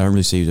say they don't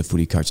really see you as a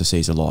footy coach, they see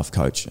you as a life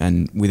coach.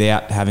 And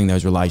without having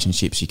those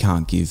relationships, you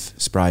can't give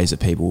sprays that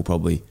people will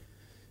probably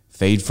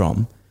feed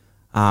from.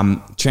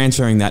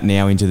 Transferring that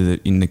now into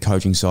the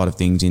coaching side of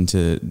things,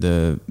 into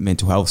the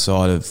mental health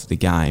side of the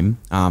game,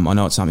 I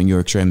know it's something you're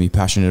extremely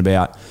passionate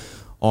about.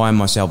 I am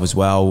myself as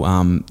well.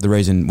 The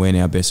reason we're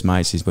now best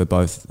mates is we're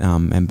both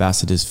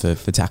ambassadors for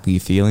Tackle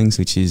Your Feelings,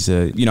 which is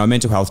a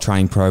mental health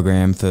training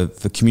program for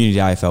community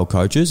AFL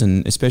coaches,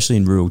 and especially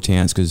in rural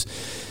towns, because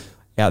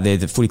out there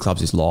the footy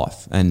clubs is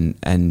life,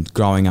 and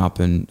growing up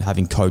and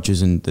having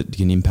coaches and that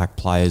can impact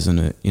players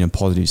in a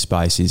positive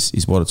space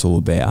is what it's all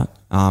about.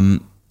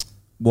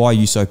 Why are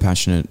you so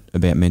passionate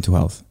about mental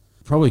health?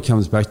 Probably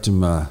comes back to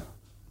my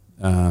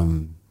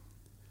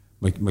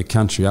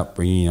country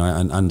upbringing. I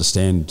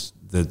understand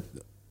that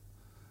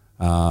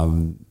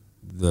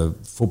the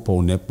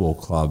football netball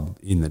club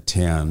in the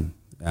town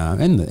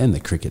and the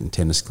cricket and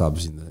tennis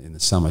clubs in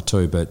the summer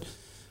too, but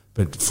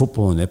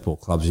football and netball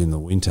clubs in the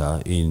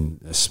winter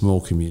in a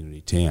small community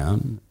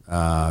town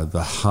are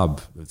the hub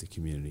of the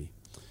community.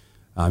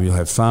 You'll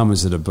have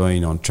farmers that have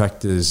been on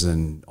tractors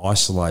and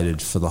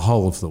isolated for the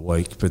whole of the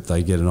week, but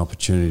they get an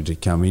opportunity to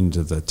come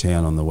into the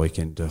town on the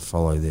weekend to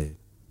follow their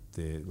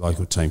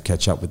local team,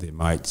 catch up with their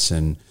mates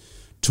and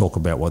talk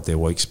about what their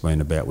week's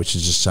been about, which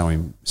is just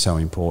so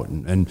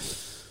important. And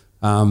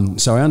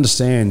so I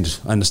understand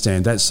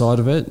that side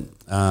of it.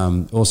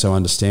 Also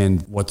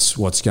understand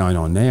what's going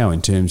on now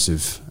in terms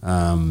of,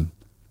 and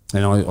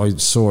I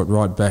saw it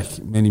right back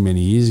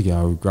many years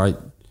ago. A great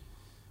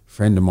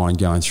friend of mine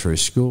going through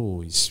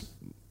school,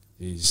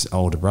 his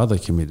older brother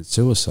committed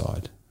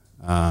suicide.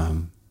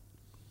 And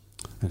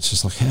it's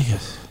just like,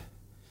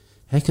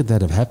 how could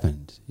that have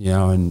happened?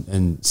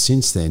 And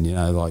since then,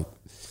 like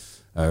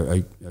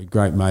a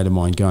great mate of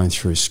mine going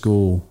through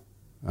school,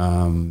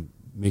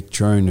 Mick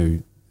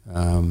Troon,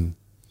 who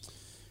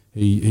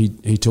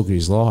he took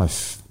his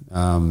life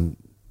in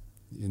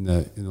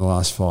the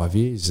last 5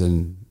 years,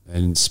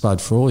 and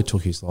Spud Frawley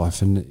took his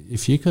life. And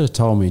if you could have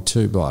told me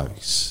two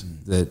blokes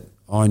that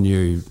I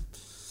knew,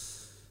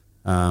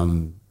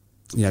 going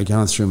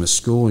through my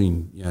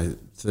schooling,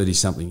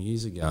 30-something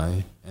years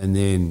ago, and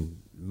then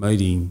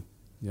meeting,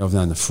 I've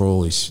known the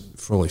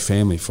Frawley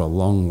family for a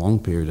long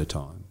period of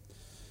time.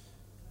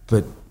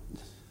 But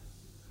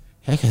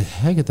how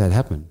could that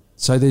happen?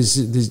 So there's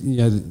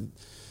the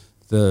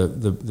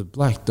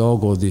black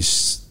dog, or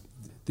this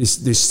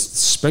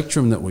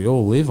spectrum that we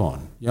all live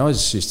on. I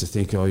just used to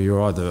think,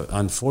 you're either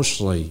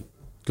unfortunately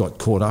got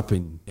caught up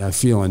in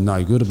feeling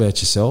no good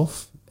about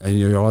yourself, and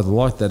you're either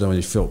like that or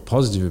you felt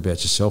positive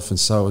about yourself, and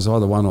so it was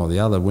either one or the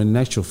other, when in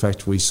actual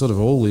fact we sort of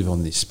all live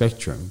on this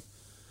spectrum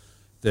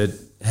that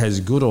has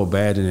good or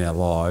bad in our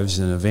lives,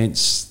 and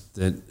events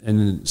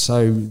and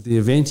so the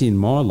event in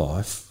my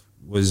life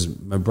was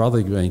my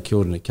brother being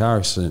killed in a car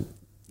accident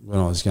when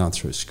I was going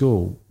through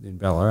school in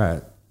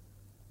Ballarat,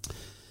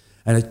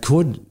 and it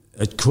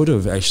could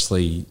have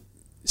actually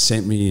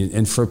sent me in,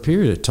 and for a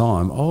period of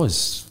time I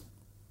was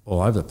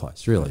all over the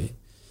place really,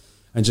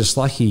 and just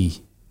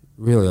lucky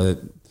really.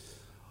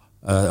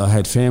 I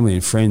had family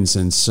and friends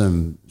and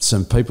some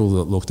people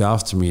that looked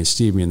after me and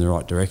steered me in the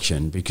right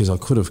direction, because I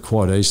could have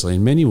quite easily,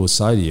 and many will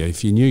say to you,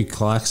 if you knew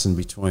Clarkson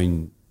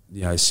between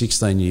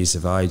 16 years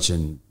of age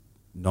and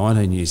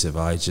 19 years of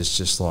age, it's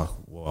just like,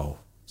 whoa,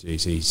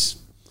 geez, he's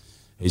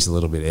a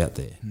little bit out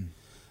there.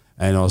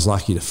 And I was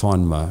lucky to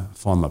find my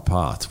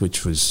path,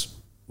 which was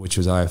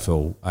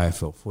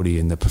AFL footy,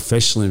 and the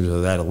professionalism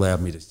of that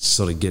allowed me to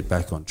sort of get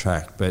back on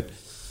track. But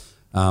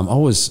I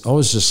was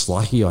just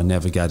lucky I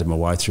navigated my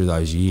way through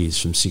those years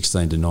from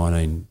 16 to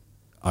 19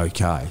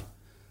 okay.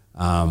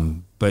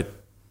 But,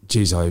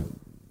 geez, I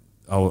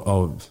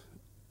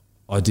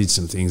did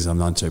some things I'm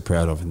not too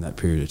proud of in that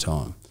period of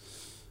time.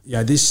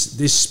 Yeah,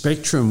 this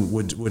spectrum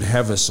would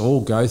have us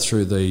all go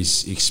through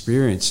these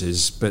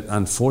experiences, but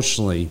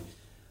unfortunately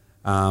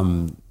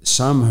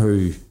some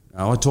who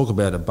I talk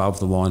about above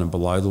the line and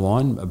below the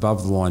line.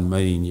 Above the line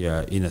meaning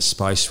you're in a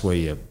space where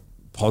you're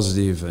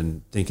positive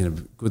and thinking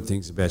of good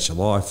things about your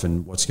life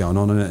and what's going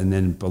on in it, and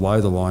then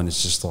below the line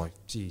it's just like,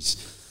 geez,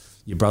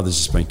 your brother's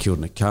just been killed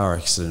in a car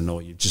accident,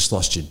 or you've just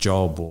lost your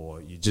job,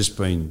 or you've just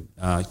been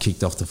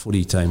kicked off the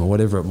footy team, or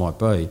whatever it might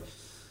be,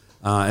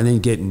 and then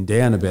getting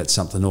down about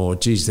something, or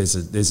geez,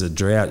 there's a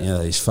drought,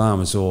 these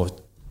farmers, or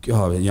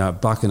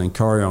Buchan and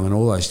Corryong and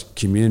all those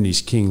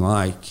communities, King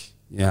Lake,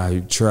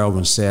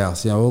 Traralgon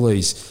South, all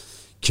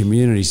these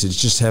communities that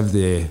just have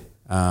their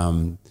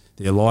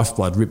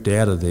lifeblood ripped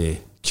out of their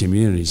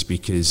communities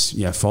because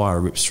fire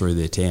rips through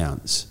their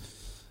towns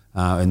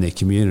and their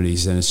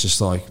communities, and it's just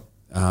like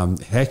how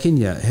can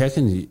you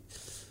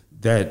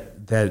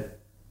that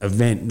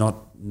event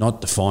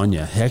not define you?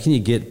 How can you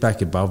get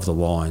back above the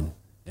line?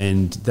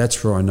 And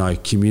that's where I know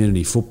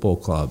community football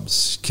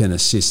clubs can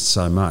assist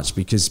so much,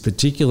 because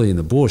particularly in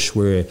the bush,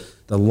 where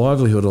the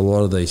livelihood of a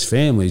lot of these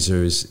families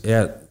is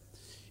out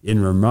in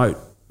remote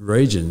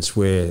regions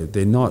where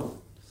they're not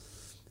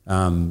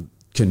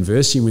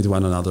conversing with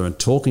one another and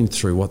talking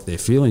through what their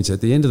feelings.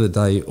 At the end of the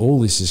day, all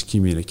this is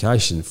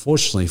communication.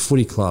 Fortunately,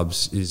 footy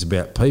clubs is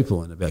about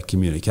people and about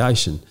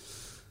communication.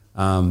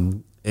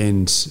 And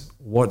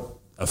what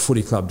a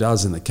footy club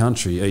does in the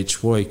country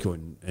each week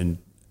and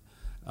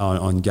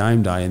on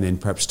game day, and then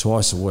perhaps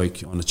twice a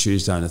week on a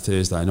Tuesday and a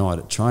Thursday night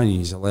at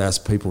trainings, allows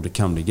people to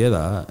come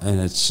together, and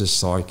it's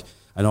just like,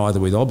 and either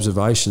with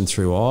observation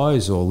through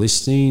eyes or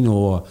listening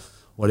or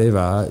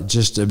whatever,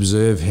 just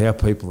observe how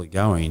people are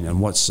going and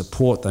what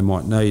support they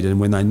might need. And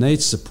when they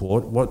need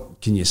support,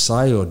 what can you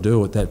say or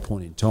do at that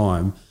point in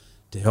time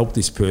to help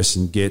this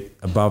person get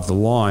above the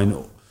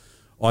line,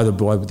 either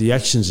by the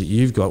actions that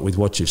you've got with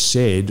what you've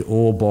said,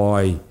 or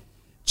by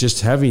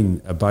just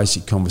having a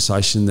basic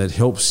conversation that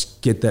helps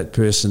get that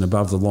person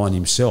above the line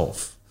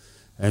himself.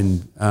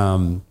 And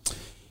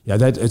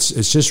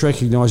it's just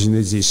recognising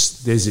there's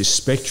this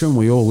spectrum,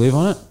 we all live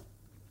on it.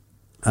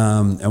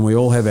 And we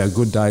all have our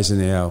good days and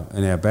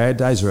our bad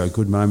days, or our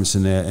good moments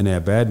and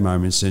our bad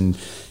moments. And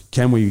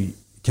can we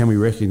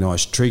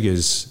recognise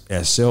triggers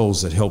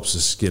ourselves that helps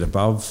us get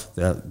above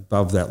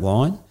that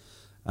line?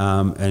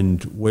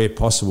 And where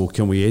possible,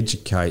 can we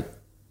educate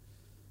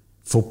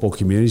football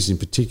communities, in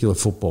particular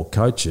football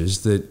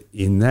coaches, that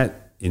in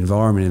that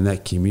environment, in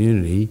that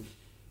community,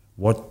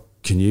 what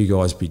can you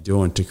guys be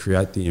doing to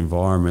create the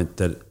environment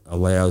that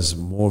allows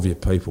more of your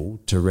people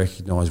to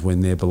recognise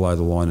when they're below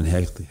the line, and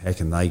how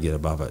can they get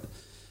above it?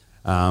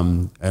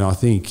 And I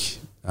think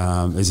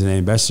as an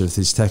ambassador of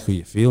this Tackle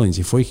Your Feelings,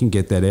 if we can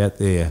get that out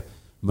there,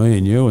 me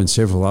and you and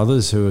several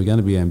others who are going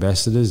to be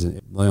ambassadors, and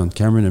Leon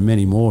Cameron and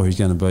many more who's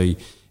going to be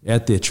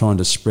out there trying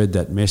to spread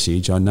that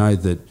message. I know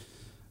that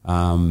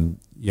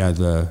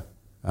the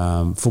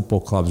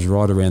football clubs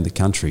right around the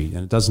country,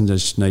 and it doesn't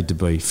just need to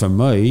be, for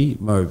me,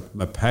 my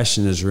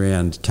passion is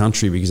around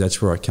country because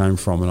that's where I came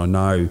from, and I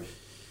know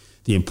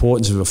the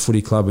importance of a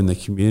footy club in the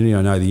community.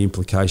 I know the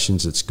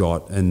implications it's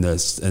got, and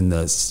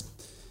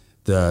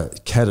the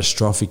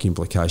catastrophic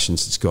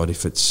implications it's got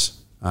if it's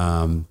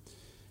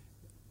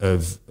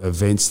of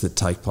events that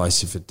take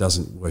place if it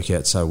doesn't work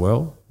out so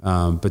well.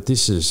 But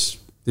this is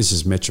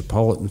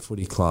metropolitan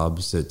footy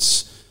clubs.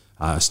 It's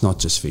not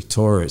just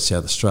Victoria, it's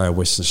South Australia,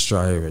 Western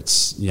Australia,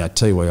 it's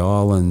Tiwi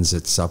Islands,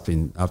 it's up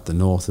the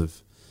north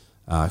of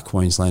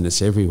Queensland,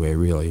 it's everywhere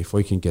really. If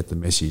we can get the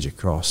message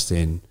across,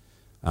 then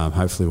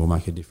hopefully we'll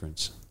make a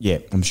difference. Yeah,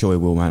 I'm sure we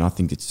will, mate. I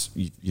think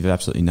you've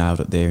absolutely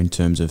nailed it there in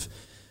terms of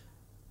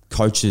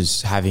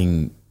coaches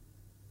having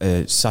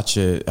such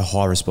a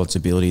high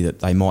responsibility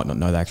that they might not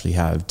know they actually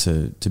have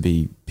to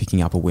be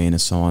picking up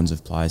awareness signs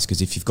of players.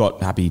 Because if you've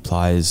got happy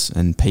players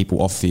and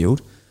people off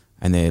field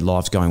and their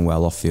lives going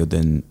well off field,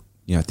 then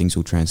things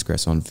will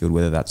transgress on field,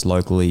 whether that's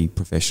locally,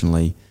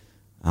 professionally,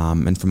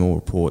 and from all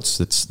reports,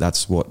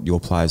 that's what your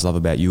players love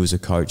about you as a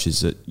coach,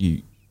 is that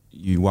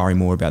you worry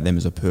more about them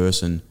as a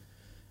person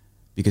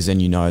because then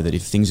you know that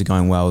if things are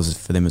going well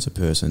for them as a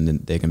person,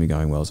 then they're going to be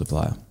going well as a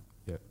player.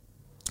 Yep.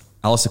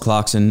 Alistair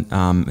Clarkson,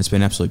 it's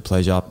been an absolute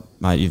pleasure,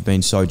 mate. You've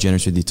been so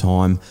generous with your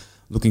time.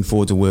 Looking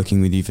forward to working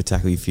with you for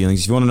Tackle Your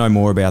Feelings. If you want to know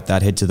more about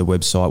that, head to the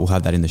website. We'll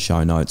have that in the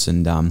show notes.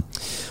 And I'm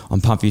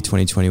pumped for your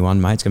 2021,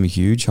 mate. It's going to be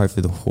huge.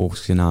 Hopefully the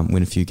Hawks can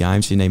win a few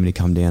games. If you need me to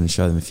come down and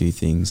show them a few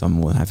things, I'm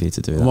more than happy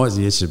to do that. I might get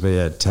you to be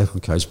a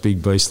tackle coach,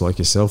 big beast like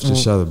yourself, to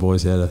show the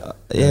boys how to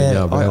Yeah,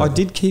 go about I it.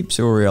 did keep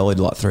Suriel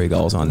like 3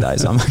 goals one day,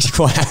 so I'm actually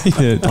quite happy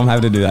to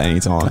do that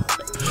anytime.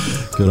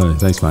 Good on you.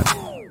 Thanks, mate.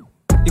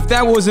 If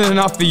that wasn't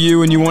enough for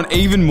you and you want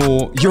even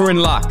more, you're in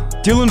luck.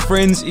 Dylan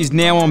Friends is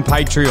now on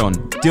Patreon.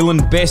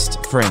 Dylan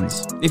Best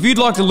Friends. If you'd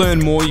like to learn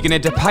more, you can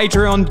head to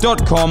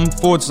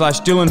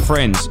patreon.com/Dylan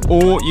Friends,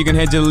 or you can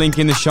head to the link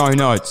in the show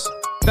notes.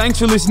 Thanks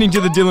for listening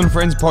to the Dylan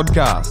Friends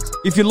podcast.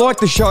 If you like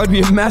the show, it'd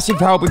be a massive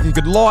help if you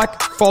could like,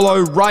 follow,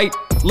 rate,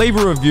 leave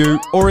a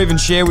review, or even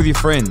share with your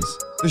friends.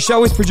 The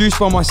show is produced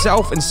by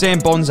myself and Sam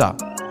Bonza.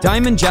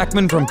 Damon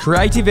Jackman from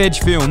Creative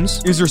Edge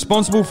Films is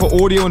responsible for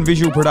audio and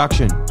visual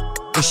production.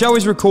 The show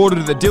is recorded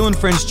at the Dylan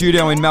Friends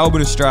studio in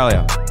Melbourne,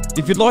 Australia.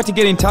 If you'd like to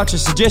get in touch or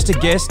suggest a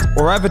guest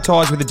or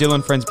advertise with the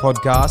Dylan Friends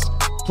podcast,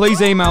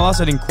 please email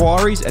us at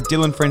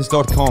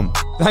inquiries@dylanfriends.com.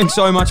 Thanks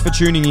so much for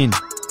tuning in.